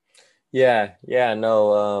 Yeah,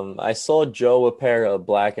 no. I sold Joe a pair of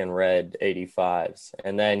black and red 85s,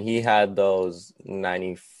 and then he had those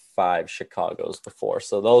 95 Chicago's before.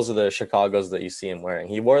 So those are the Chicago's that you see him wearing.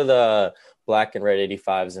 He wore the black and red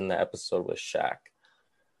 85s in the episode with Shaq.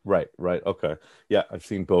 Right, right. Okay. Yeah, I've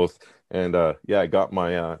seen both. And yeah, I got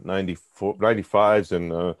my 94 95s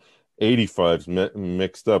and 85s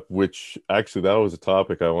mixed up, which actually that was a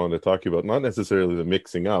topic I wanted to talk to you about. Not necessarily the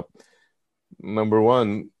mixing up. Number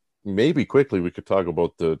one, maybe quickly we could talk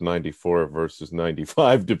about the 94 versus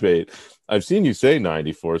 95 debate. I've seen you say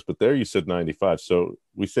 94s, but there you said 95. So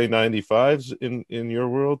we say 95s in your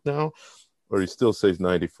world now, or you still say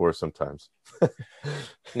 94 sometimes?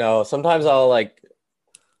 No, sometimes I'll like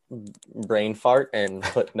brain fart and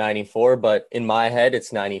put 94, but in my head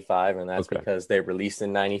it's 95, and that's Okay. because they released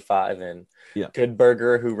in 95, and Yeah. Good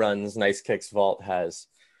Burger, who runs Nice Kicks Vault, has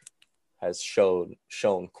shown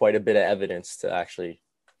quite a bit of evidence to actually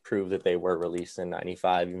prove that they were released in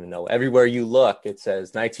 95, even though everywhere you look it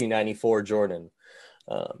says 1994 Jordan.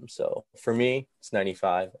 So for me it's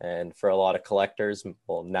 95, and for a lot of collectors,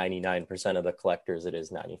 well, 99% of the collectors, it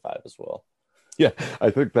is 95 as well. Yeah, I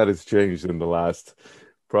think that has changed in the last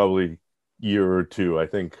probably year or two. I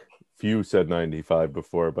think few said 95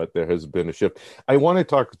 before, but there has been a shift. I want to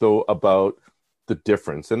talk though about the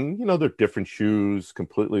difference. And they're different shoes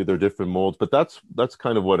completely, they're different molds, but that's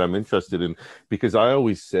kind of what I'm interested in because I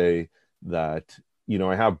always say that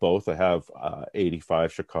I have both. I have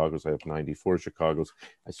 85 Chicago's, I have 94 Chicago's.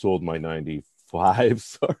 I sold my 95,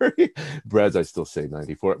 sorry. Breads, I still say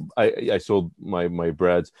 94. I sold my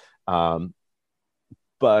breads.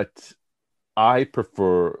 But I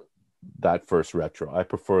prefer that first retro. I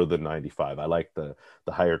prefer the 95. I like the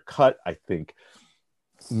higher cut. I think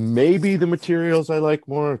maybe the materials I like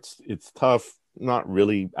more. It's tough. Not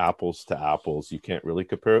really apples to apples. You can't really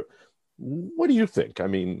compare it. What do you think? I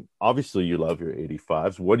mean, obviously you love your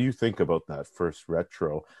 85s. What do you think about that first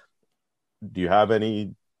retro? Do you have any?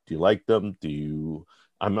 Do you like them? Do you?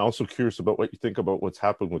 I'm also curious about what you think about what's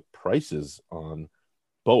happened with prices on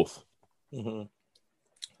both. Hmm.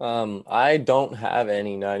 I don't have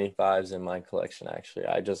any 95s in my collection, actually.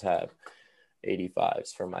 I just have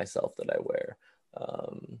 85s for myself that I wear.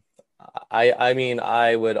 Um, I mean,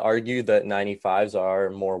 I would argue that 95s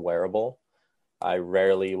are more wearable. I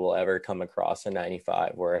rarely will ever come across a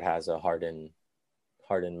 95 where it has a hardened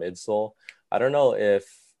midsole. I don't know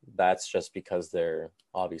if that's just because they're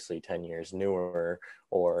obviously 10 years newer,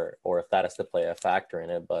 or if that has to play a factor in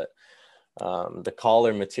it, but the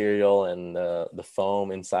collar material and the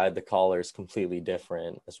foam inside the collar is completely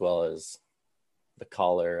different, as well as the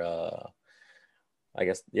collar I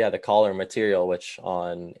guess, yeah, the collar material, which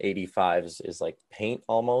on 85s is like paint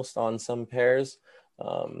almost on some pairs.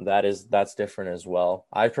 That's different as well.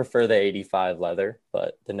 I prefer the 85 leather,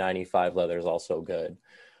 but the 95 leather is also good.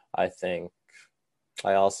 I think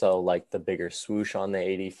I also like the bigger swoosh on the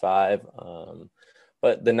 85.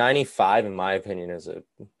 But the 95, in my opinion, is a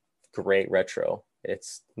great retro.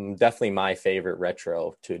 It's definitely my favorite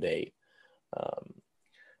retro to date. Um,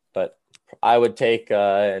 but I would take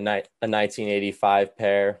a 1985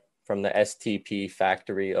 pair from the STP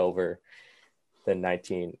factory over the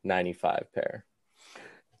 1995 pair.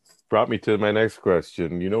 Brought me to my next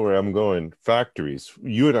question. You know where I'm going. Factories.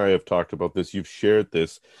 You and I have talked about this. You've shared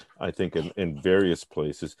this, I think, in various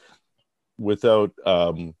places. Without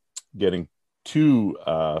getting too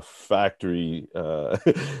factory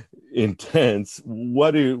intense,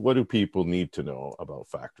 what do people need to know about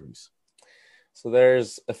factories? So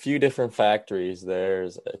there's a few different factories.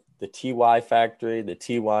 There's the TY factory, the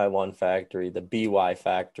TY1 factory, the BY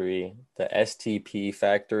factory, the STP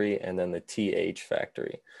factory, and then the TH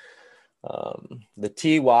factory. The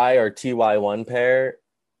TY or TY1 pair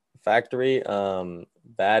factory,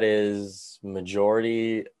 that is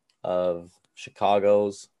majority of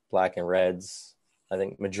Chicago's black and reds. I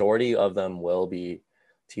think majority of them will be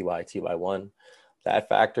TY1. That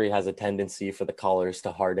factory has a tendency for the collars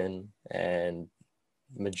to harden, and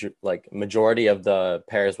majority of the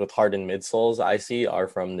pairs with hardened midsoles I see are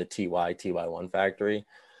from the TY1 factory.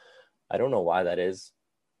 I don't know why that is.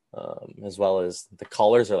 As well as the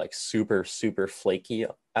colors are like super, super flaky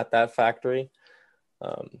at that factory.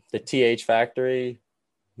 The TH factory,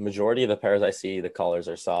 majority of the pairs I see, the collars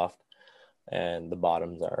are soft and the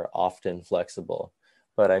bottoms are often flexible.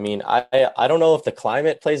 But I mean, I don't know if the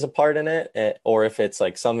climate plays a part in it, or if it's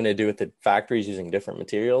like something to do with the factories using different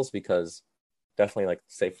materials, because definitely, like,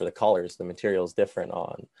 say for the collars, the material is different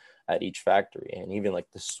on at each factory, and even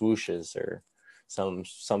like the swooshes, or some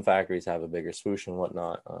factories have a bigger swoosh and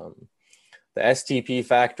whatnot. The STP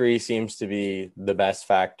factory seems to be the best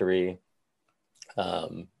factory.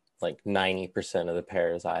 Like 90% of the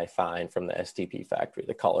pairs I find from the STP factory,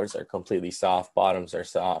 the collars are completely soft, bottoms are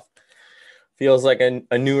soft. Feels like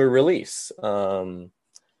a newer release. But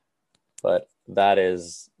that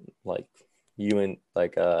is like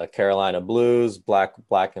Carolina blues, black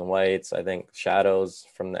and whites. I think shadows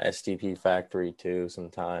from the STP factory too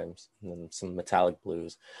sometimes, and then some metallic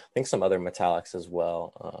blues. I think some other metallics as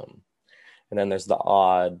well. And then there's the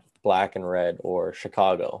odd black and red or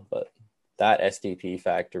Chicago, but that STP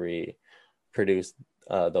factory produced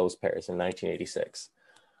those pairs in 1986.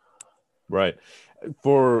 Right.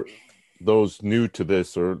 For those new to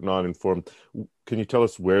this or not informed, can you tell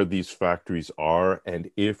us where these factories are,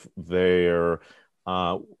 and if they're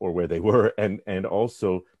or where they were, and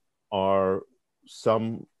also, are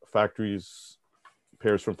some factories,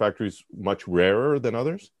 pairs from factories, much rarer than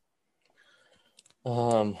others?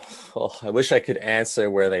 Well, I wish I could answer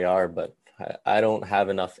where they are, but I don't have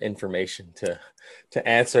enough information to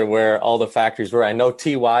answer where all the factories were. I know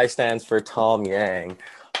TY stands for Tom Yang.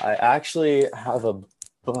 I actually have a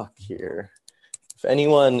book here. If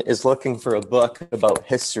anyone is looking for a book about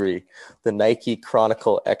history, the Nike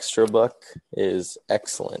Chronicle Extra book is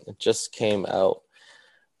excellent. It just came out.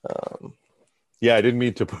 Yeah, I didn't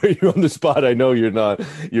mean to put you on the spot. I know you're not,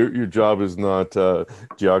 your job is not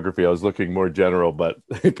geography. I was looking more general, but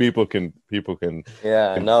people can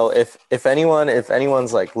Yeah, can no, if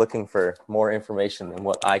anyone's like looking for more information than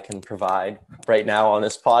what I can provide right now on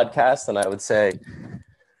this podcast, then I would say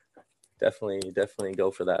definitely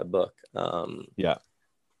go for that book. yeah.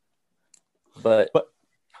 But But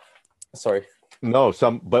sorry. no,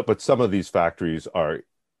 but some of these factories are,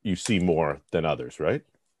 you see more than others, right?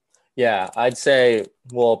 Yeah, I'd say,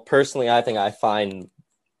 well, personally, I think I find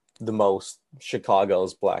the most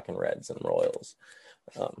Chicago's black and reds and royals.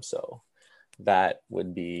 So that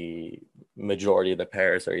would be majority of the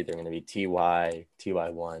pairs are either going to be TY,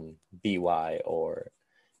 TY1, BY, or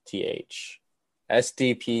TH.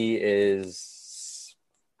 SDP is,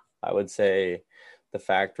 I would say, the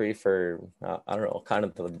factory for, I don't know, kind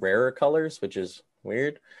of the rarer colors, which is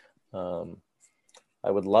weird. I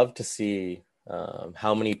would love to see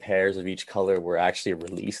how many pairs of each color were actually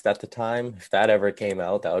released at the time. If that ever came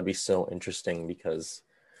out, that would be so interesting because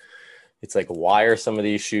it's like, why are some of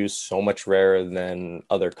these shoes so much rarer than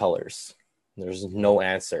other colors? There's no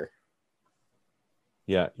answer.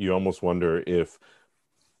 Yeah, you almost wonder if,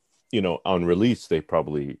 on release, they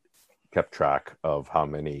probably kept track of how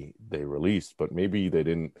many they released, but maybe they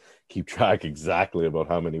didn't keep track exactly about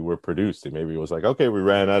how many were produced. And maybe it was like, okay, we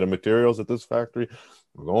ran out of materials at this factory,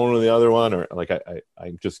 we're going to the other one, or like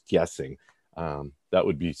I'm just guessing. That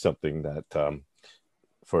would be something that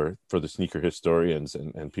for the sneaker historians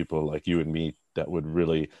and people like you and me that would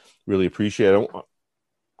really really appreciate.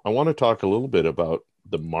 I want to talk a little bit about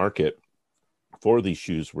the market for these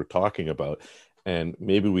shoes we're talking about, and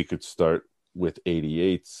maybe we could start with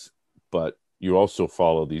 88s, but you also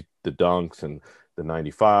follow the dunks and the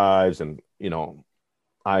 95s, and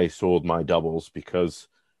I sold my doubles because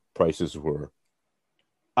prices were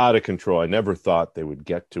out of control. I never thought they would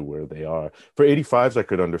get to where they are. For 85s, I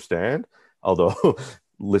could understand, although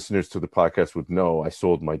listeners to the podcast would know I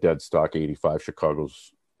sold my dead stock 85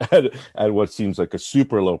 Chicago's at what seems like a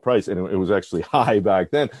super low price. And it was actually high back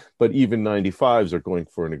then. But even 95s are going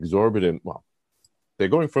for an exorbitant, well, they're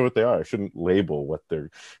going for what they are. I shouldn't label what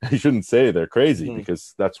I shouldn't say they're crazy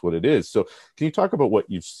because that's what it is. So can you talk about what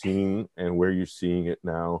you've seen and where you're seeing it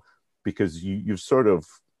now? Because you've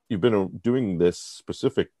been doing this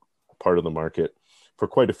specific part of the market for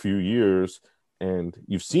quite a few years, and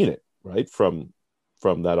you've seen it, right? From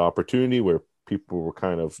that opportunity where people were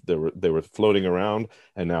they were floating around,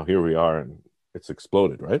 and now here we are, and it's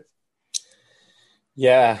exploded, right?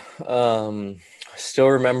 Yeah. I still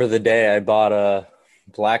remember the day I bought a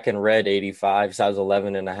black and red 85 size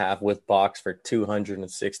 11 and a half with box for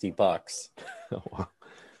 $260. Oh, wow.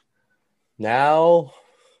 Now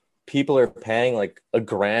people are paying like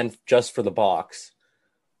 $1,000 just for the box.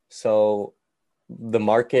 So the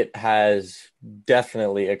market has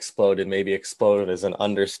definitely exploded. Maybe exploded is an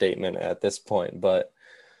understatement at this point, but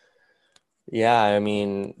yeah, I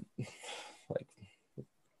mean, like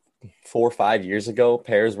 4 or 5 years ago,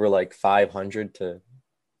 pairs were like 500 to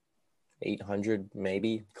 800,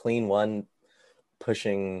 maybe clean one,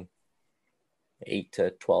 pushing 8 to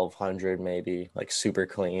 1,200, maybe like super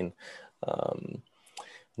clean. Um,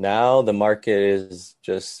 Now the market is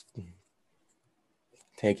just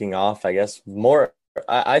taking off, I guess. More,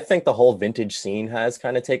 I think the whole vintage scene has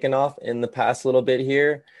kind of taken off in the past little bit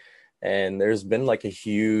here. And there's been like a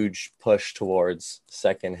huge push towards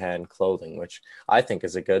secondhand clothing, which I think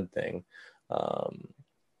is a good thing. Um,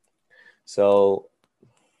 so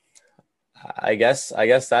I guess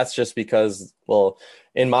that's just because, well,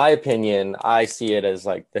 in my opinion, I see it as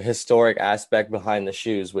like the historic aspect behind the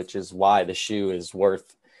shoes, which is why the shoe is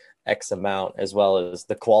worth X amount, as well as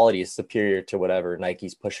the quality is superior to whatever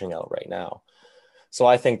Nike's pushing out right now. So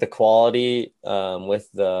I think the quality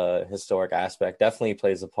with the historic aspect definitely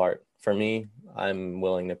plays a part. For me, I'm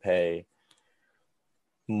willing to pay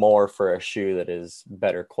more for a shoe that is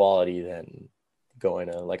better quality than going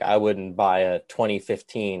to, like, I wouldn't buy a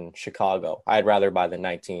 2015 Chicago. I'd rather buy the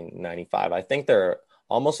 1995. I think they're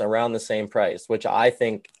almost around the same price, which I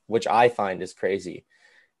find is crazy.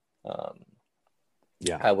 Um,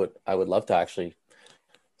 Yeah. I would love to actually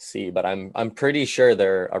see, but I'm pretty sure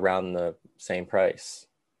they're around the same price.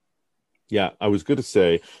 Yeah, I was going to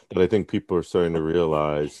say that I think people are starting to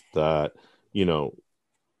realize that, you know,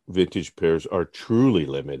 vintage pairs are truly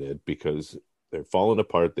limited because they're falling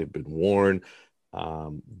apart, they've been worn,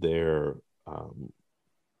 um, they're um,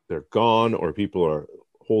 they're gone, or people are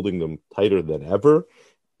holding them tighter than ever.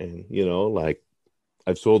 And like,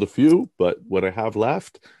 I've sold a few, but what I have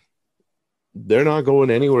left, they're not going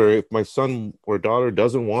anywhere. If my son or daughter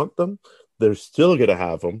doesn't want them, they're still gonna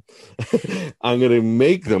have them. I'm gonna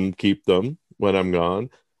make them keep them when I'm gone,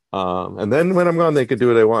 and then when I'm gone, they can do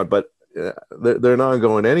what they want. But they're not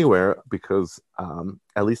going anywhere because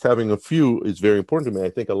at least having a few is very important to me. I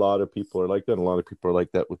think a lot of people are like that. A lot of people are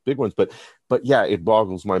like that with big ones. But yeah, it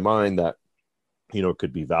boggles my mind that it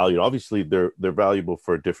could be valued. Obviously, they're valuable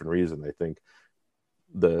for a different reason. I think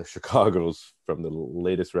the Chicago's from the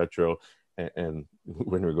latest retro, and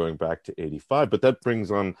when we're going back to 85. But that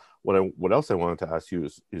brings on what else I wanted to ask you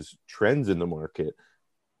is trends in the market,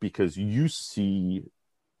 because you see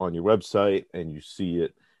on your website and you see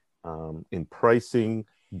it in pricing.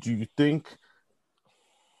 Do you think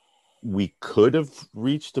we could have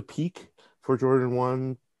reached a peak for Jordan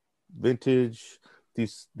 1 vintage,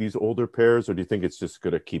 these older pairs, or do you think it's just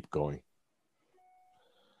going to keep going?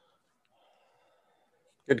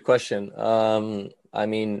 Good question. I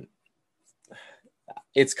mean,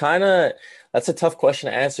 it's kind of that's a tough question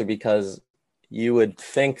to answer because you would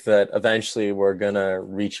think that eventually we're gonna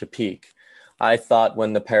reach a peak. I thought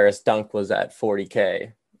when the Paris Dunk was at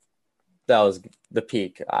 40K, that was the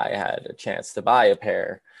peak. I had a chance to buy a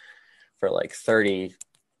pair for like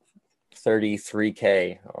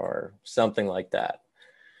 33K or something like that.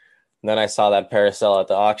 And then I saw that pair sell at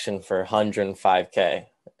the auction for 105K.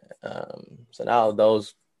 So now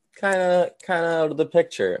those kind of out of the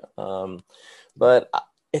picture. But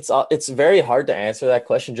it's very hard to answer that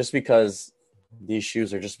question just because these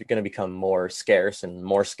shoes are just going to become more scarce and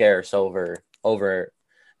more scarce over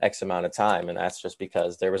X amount of time, and that's just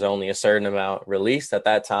because there was only a certain amount released at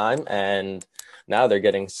that time, and now they're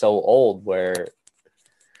getting so old where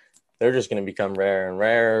they're just going to become rarer and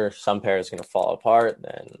rarer. Some pairs are going to fall apart,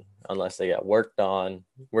 and unless they get worked on,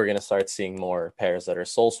 we're going to start seeing more pairs that are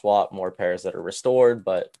soul swap, more pairs that are restored.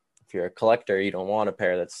 But if you're a collector, you don't want a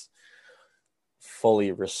pair that's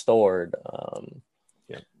fully restored.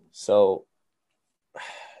 Yeah. So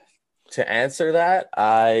to answer that,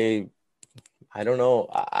 I don't know.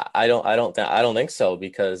 I don't think so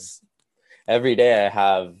because every day I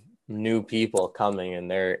have new people coming and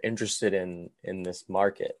they're interested in this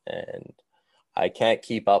market, and I can't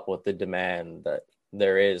keep up with the demand that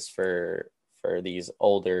there is for these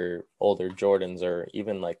older Jordans or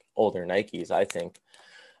even like older Nikes. I think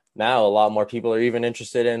now a lot more people are even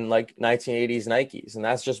interested in like 1980s Nikes, and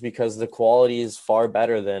that's just because the quality is far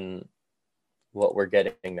better than what we're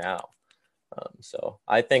getting now. So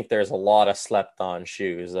I think there's a lot of slept on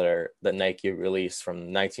shoes that Nike released from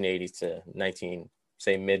 1980s to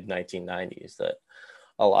say mid 1990s that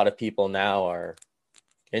a lot of people now are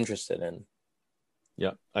interested in.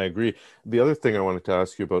 Yeah, I agree. The other thing I wanted to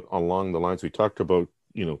ask you about along the lines we talked about,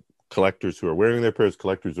 collectors who are wearing their pairs,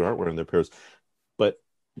 collectors who aren't wearing their pairs, but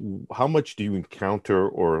how much do you encounter,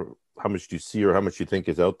 or how much do you see, or how much do you think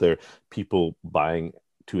is out there, people buying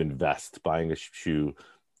to invest, buying a shoe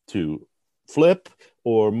to flip,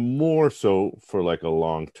 or more so for like a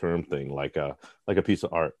long-term thing, like a piece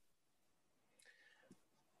of art?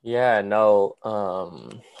 Yeah, no,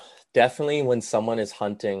 definitely when someone is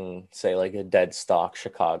hunting, say like a dead stock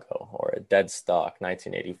Chicago or a dead stock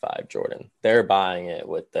 1985 Jordan, they're buying it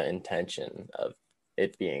with the intention of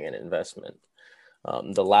it being an investment.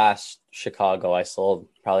 The last Chicago I sold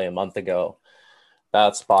probably a month ago,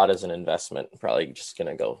 that spot is an investment. Probably just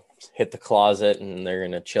gonna go hit the closet and they're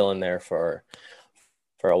gonna chill in there for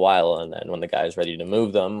a while, and then when the guy's ready to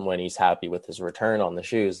move them, when he's happy with his return on the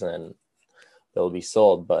shoes, then they'll be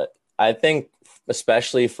sold. But I think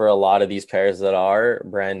especially for a lot of these pairs that are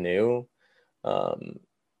brand new, um,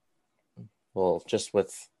 well, just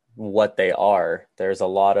with what they are, there's a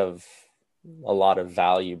lot of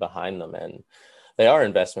value behind them, and they are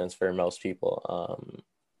investments for most people.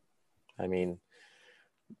 I mean,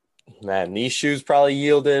 man, these shoes probably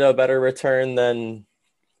yielded a better return than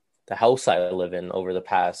the house I live in over the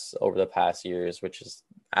past years, which is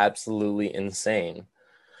absolutely insane.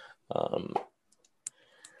 Um,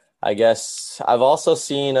 I guess I've also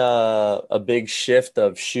seen a big shift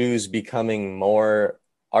of shoes becoming more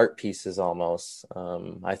art pieces almost.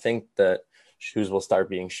 I think that shoes will start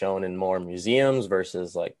being shown in more museums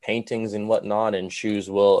versus like paintings and whatnot, and shoes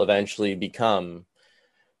will eventually become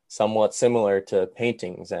somewhat similar to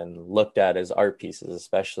paintings and looked at as art pieces,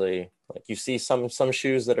 especially like you see some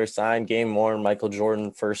shoes that are signed game worn Michael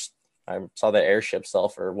Jordan first. I saw the Airship sell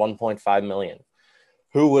for 1.5 million.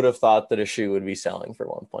 Who would have thought that a shoe would be selling for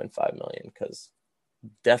 1.5 million? Because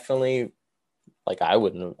definitely, like I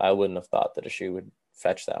wouldn't have thought that a shoe would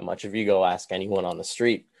fetch that much. If you go ask anyone on the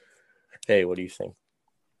street, hey, what do you think?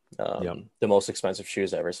 Yeah. The most expensive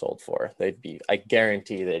shoes ever sold for, I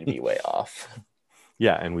guarantee they'd be way off.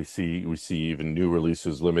 Yeah, and we see even new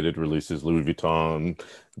releases, limited releases, Louis Vuitton,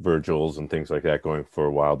 Virgils, and things like that going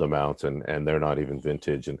for wild amounts, and they're not even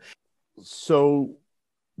vintage. And so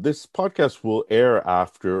this podcast will air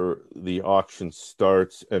after the auction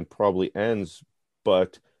starts and probably ends,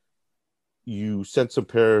 but you sent some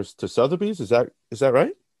pairs to Sotheby's. Is that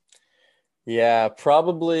right? Yeah,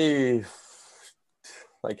 probably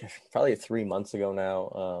 3 months ago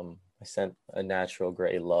now. I sent a natural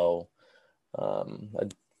gray low, a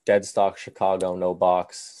dead stock Chicago no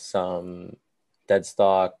box, some dead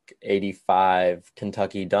stock 85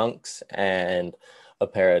 Kentucky Dunks, and a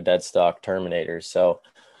pair of dead stock Terminators. So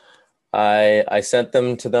I sent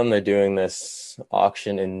them to them. They're doing this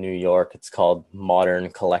auction in New York. It's called Modern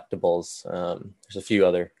Collectibles. There's a few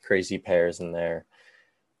other crazy pairs in there,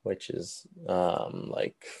 which is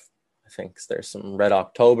like I think there's some Red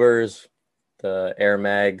Octobers, the Air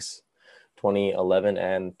Mags, 2011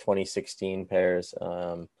 and 2016 pairs.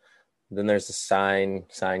 Then there's the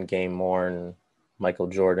sign game worn Michael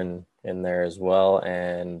Jordan in there as well,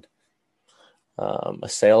 and a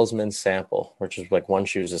salesman sample, which is like one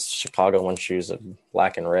shoe is Chicago, one shoe is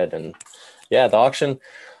black and red. And yeah, the auction,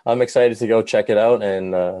 I'm excited to go check it out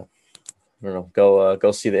and I don't know,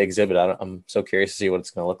 go see the exhibit. I'm so curious to see what it's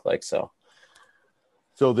going to look like. So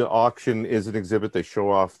the auction is an exhibit. They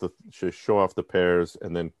show off the pairs,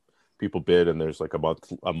 and then people bid, and there's like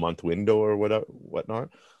a month window or whatnot.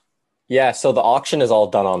 Yeah, so the auction is all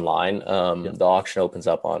done online. Yeah. The auction opens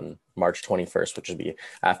up on March 21st, which will be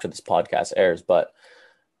after this podcast airs. But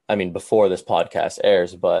I mean, before this podcast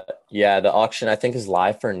airs. But yeah, the auction I think is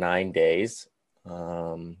live for 9 days.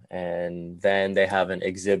 And then they have an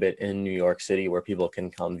exhibit in New York City where people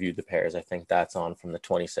can come view the pairs. I think that's on from the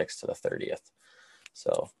 26th to the 30th.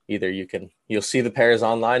 So either you'll see the pairs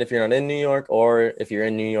online if you're not in New York, or if you're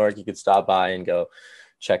in New York, you could stop by and go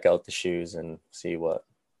check out the shoes and see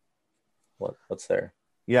what's there.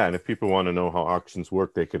 Yeah, and if people want to know how auctions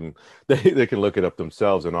work, they can look it up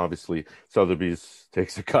themselves. And obviously, Sotheby's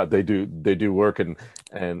takes a cut. They do work,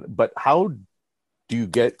 and but how do you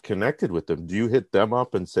get connected with them? Do you hit them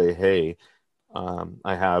up and say, "Hey,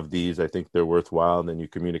 I have these. I think they're worthwhile," and then you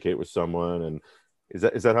communicate with someone? And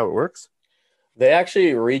is that how it works? They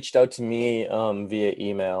actually reached out to me via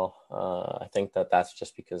email. I think that's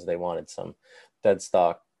just because they wanted dead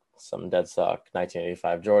stock, some dead stock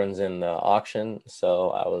 1985 Jordans in the auction.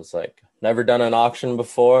 So I was like, never done an auction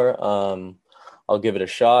before. I'll give it a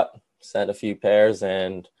shot. Sent a few pairs,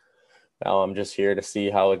 and now I'm just here to see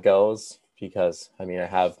how it goes. Because I mean, I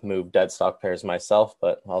have moved dead stock pairs myself,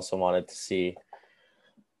 but also wanted to see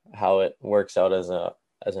how it works out as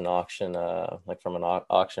an auction, like from an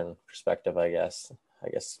auction perspective. I guess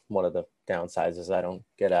one of the downsides is I don't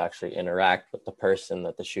get to actually interact with the person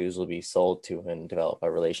that the shoes will be sold to and develop a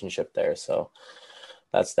relationship there. So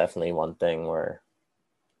that's definitely one thing where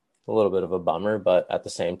a little bit of a bummer, but at the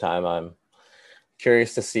same time, I'm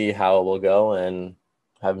curious to see how it will go and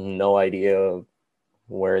have no idea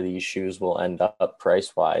where these shoes will end up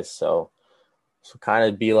price wise. So kind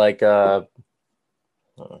of be like a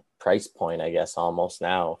price point, I guess, almost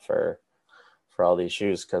now for all these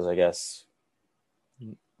shoes, because I guess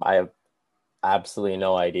I have absolutely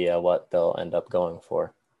no idea what they'll end up going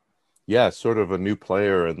for. Yeah, sort of a new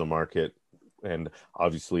player in the market. And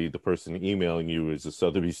obviously, the person emailing you is a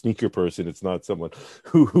Sotheby sneaker person. It's not someone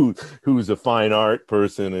who's a fine art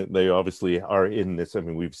person. And they obviously are in this. I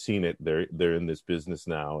mean, we've seen it. They're in this business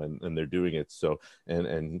now, and they're doing it. So,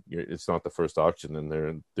 and it's not the first auction, and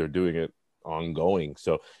they're doing it ongoing.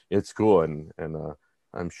 So it's cool, and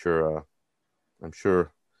I'm sure I'm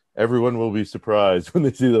sure everyone will be surprised when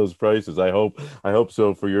they see those prices. I hope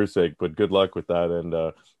so for your sake. But good luck with that,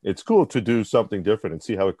 and it's cool to do something different and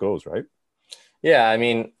see how it goes, right? Yeah, I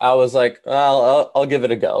mean, I was like, well, I'll give it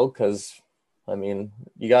a go, because I mean,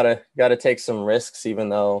 you gotta take some risks, even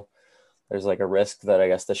though there's like a risk that I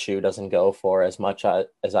guess the shoe doesn't go for as much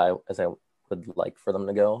as I would like for them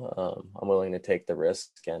to go. I'm willing to take the risk,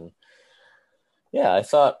 and yeah, I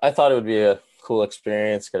thought it would be a cool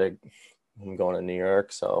experience. I'm going to New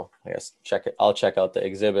York, so I guess I'll check out the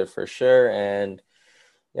exhibit for sure, and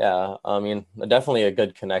yeah, I mean, definitely a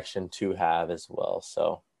good connection to have as well.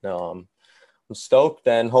 So no, I'm stoked,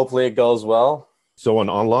 and hopefully it goes well. So on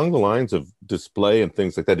along the lines of display and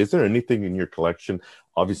things like that, is there anything in your collection?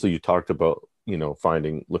 Obviously, you talked about,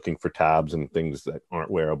 looking for tabs and things that aren't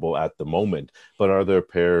wearable at the moment, but are there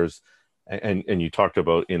pairs, and you talked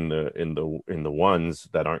about in the ones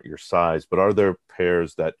that aren't your size, but are there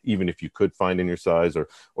pairs that even if you could find in your size,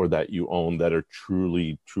 or that you own, that are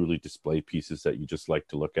truly truly display pieces that you just like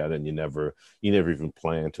to look at, and you never even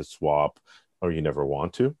plan to swap, or you never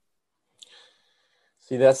want to?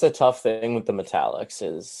 See, that's the tough thing with the metallics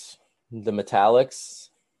is the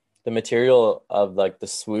material of like the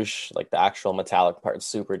swoosh, like the actual metallic part, is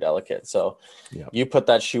super delicate. So Yeah. you put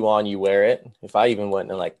that shoe on, you wear it. If I even went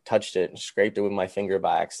and like touched it and scraped it with my finger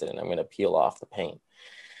by accident, I'm going to peel off the paint.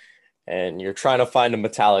 And you're trying to find a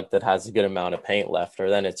metallic that has a good amount of paint left, or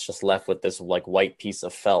then it's just left with this like white piece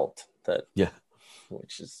of felt Yeah.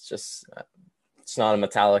 which is just, it's not a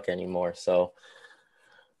metallic anymore. So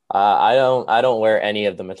I don't wear any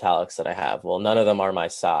of the metallics that I have. Well, none of them are my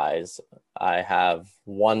size. I have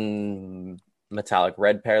one metallic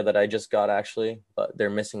red pair that I just got actually, but they're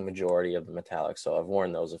missing majority of the metallic. So I've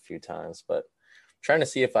worn those a few times, but I'm trying to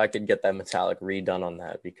see if I could get that metallic redone on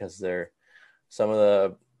that because they're some of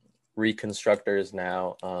the reconstructors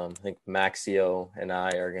now. I think Maxio and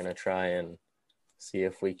I are going to try and see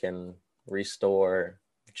if we can restore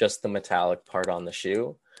just the metallic part on the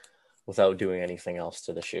shoe without doing anything else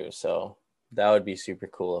to the shoe. So that would be super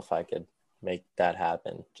cool if I could make that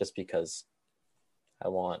happen just because I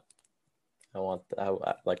want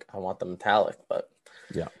the metallic, but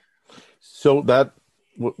Yeah. So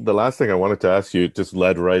the last thing I wanted to ask you just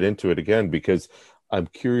led right into it again because I'm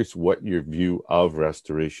curious what your view of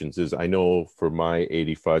restorations is. I know for my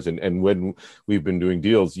 85s and when we've been doing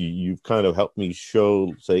deals, you've kind of helped me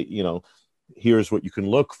say, here's what you can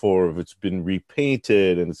look for if it's been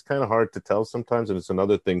repainted, and it's kind of hard to tell sometimes. And it's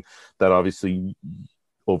another thing that obviously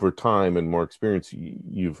over time and more experience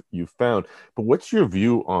you've found. But what's your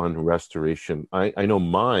view on restoration? I know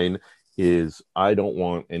mine is I don't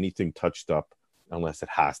want anything touched up unless it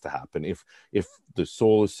has to happen. If the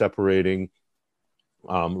sole is separating,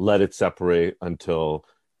 let it separate until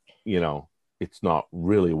it's not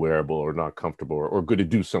really wearable or not comfortable or going to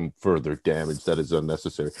do some further damage that is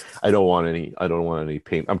unnecessary. I don't want any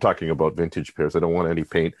paint. I'm talking about vintage pairs. I don't want any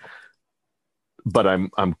paint, but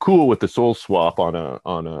I'm cool with the sole swap on a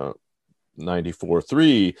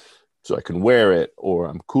 94.3 so I can wear it, or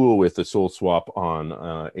I'm cool with the sole swap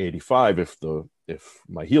on 85 if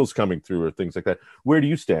my heel's coming through or things like that. Where do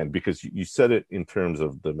you stand? Because you said it in terms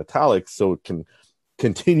of the metallics, so it can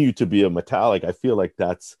continue to be a metallic. I feel like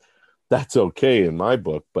that's okay in my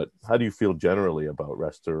book, but how do you feel generally about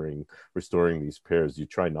restoring these pairs? You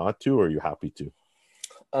try not to, or are you happy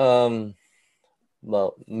to?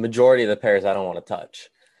 Well, majority of the pairs I don't want to touch.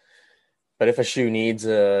 But if a shoe needs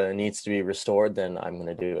to be restored, then I'm going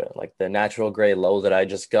to do it. Like the natural gray low that I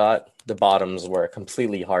just got, the bottoms were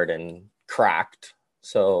completely hardened, cracked.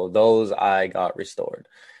 So those I got restored.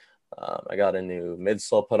 I got a new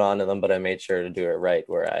midsole put onto them, but I made sure to do it right,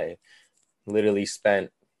 where I literally spent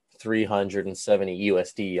 370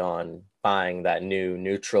 USD on buying that new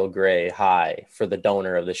neutral gray high for the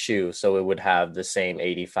donor of the shoe, so it would have the same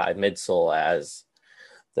 85 midsole as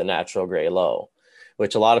the natural gray low,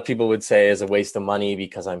 which a lot of people would say is a waste of money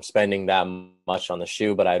because I'm spending that much on the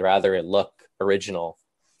shoe, but I'd rather it look original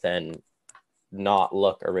than not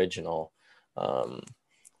look original.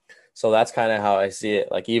 So that's kind of how I see it.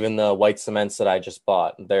 Like even the white cements that I just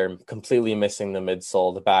bought, they're completely missing the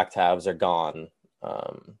midsole. The back tabs are gone.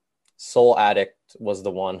 Soul Addict was the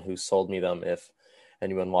one who sold me them. If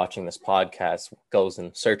anyone watching this podcast goes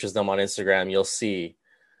and searches them on Instagram, you'll see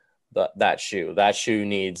that shoe. That shoe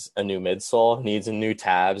needs a new midsole, needs a new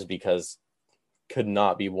tabs because could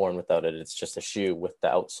not be worn without it. It's just a shoe with the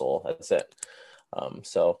outsole. That's it.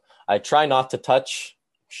 So I try not to touch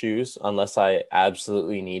shoes unless I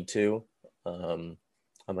absolutely need to. I'm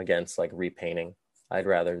against like repainting. I'd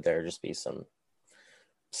rather there just be some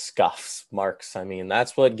scuffs, marks. I mean,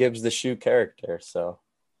 that's what gives the shoe character. So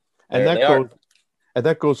And there that they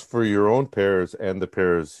are. goes for your own pairs and the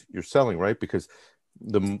pairs you're selling, right? Because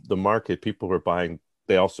the market, people who are buying,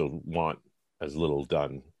 they also want as little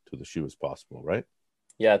done to the shoe as possible, right?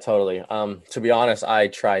 Yeah, totally. To be honest, I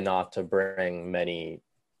try not to bring many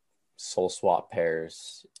sole swap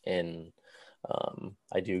pairs in.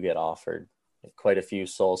 I do get offered quite a few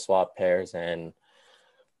sole swap pairs, and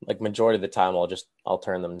like majority of the time I'll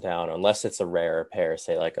turn them down unless it's a rare pair,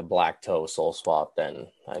 say like a black toe sole swap. Then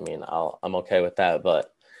I mean I'm okay with that.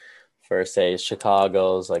 But for say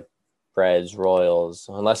Chicago's, like Reds, Royals,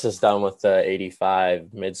 unless it's done with the 85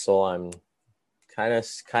 midsole, I'm kind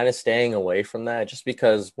of staying away from that, just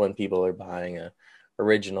because when people are buying a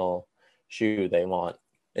original shoe, they want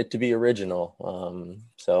it to be original.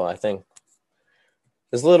 So I think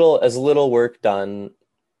as little work done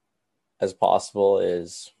as possible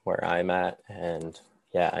is where I'm at. And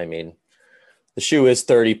yeah, I mean, the shoe is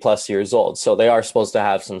 30 plus years old, so they are supposed to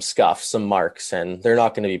have some scuffs, some marks, and they're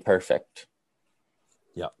not going to be perfect.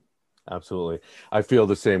 Yeah, absolutely. I feel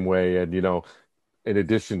the same way. And, in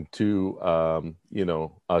addition to,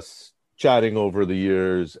 us chatting over the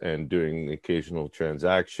years and doing occasional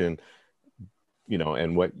transaction,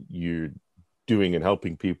 and what you're doing and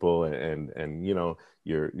helping people and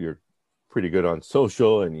you're pretty good on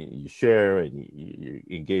social and you share and you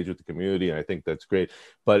engage with the community, and I think that's great.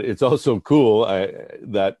 But it's also cool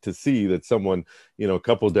that to see that someone a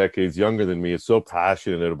couple decades younger than me is so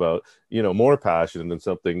passionate about more passionate than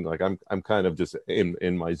something. Like I'm kind of just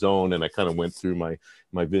in my zone, and I kind of went through my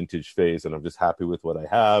vintage phase, and I'm just happy with what I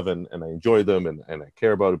have, and I enjoy them, and I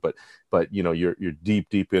care about it. But you're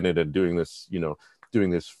deep in it and doing this doing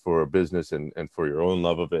this for a business and for your own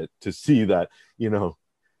love of it, to see that, you know,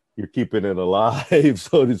 you're keeping it alive,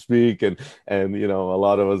 so to speak. And you know, a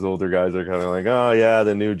lot of us older guys are kind of like, oh yeah,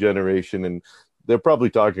 the new generation, and they're probably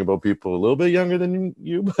talking about people a little bit younger than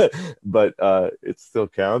you, but it still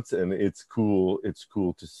counts, and it's cool. It's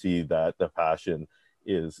cool to see that the passion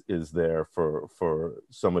is there for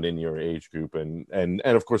someone in your age group, and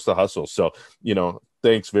of course the hustle. So, you know,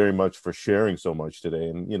 thanks very much for sharing so much today,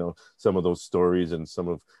 and you know, some of those stories and some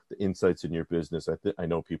of the insights in your business. I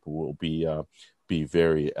know people will be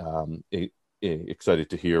very excited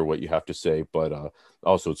to hear what you have to say, but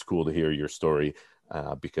also it's cool to hear your story,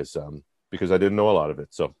 because I didn't know a lot of it.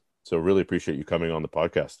 So really appreciate you coming on the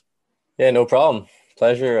podcast. Yeah, no problem.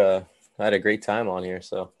 Pleasure. I had a great time on here,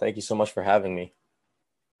 so thank you so much for having me.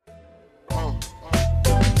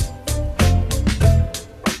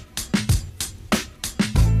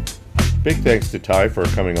 Big thanks to Ty for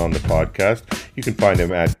coming on the podcast. You can find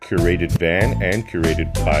him at Curated Van and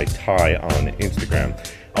Curated by Ty on Instagram.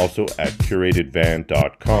 Also at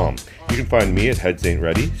curatedvan.com. You can find me at Heads Ain't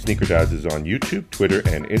Ready. Sneaker Dads is on YouTube, Twitter,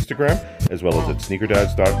 and Instagram, as well as at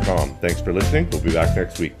sneakerdads.com. Thanks for listening. We'll be back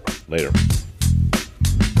next week. Later.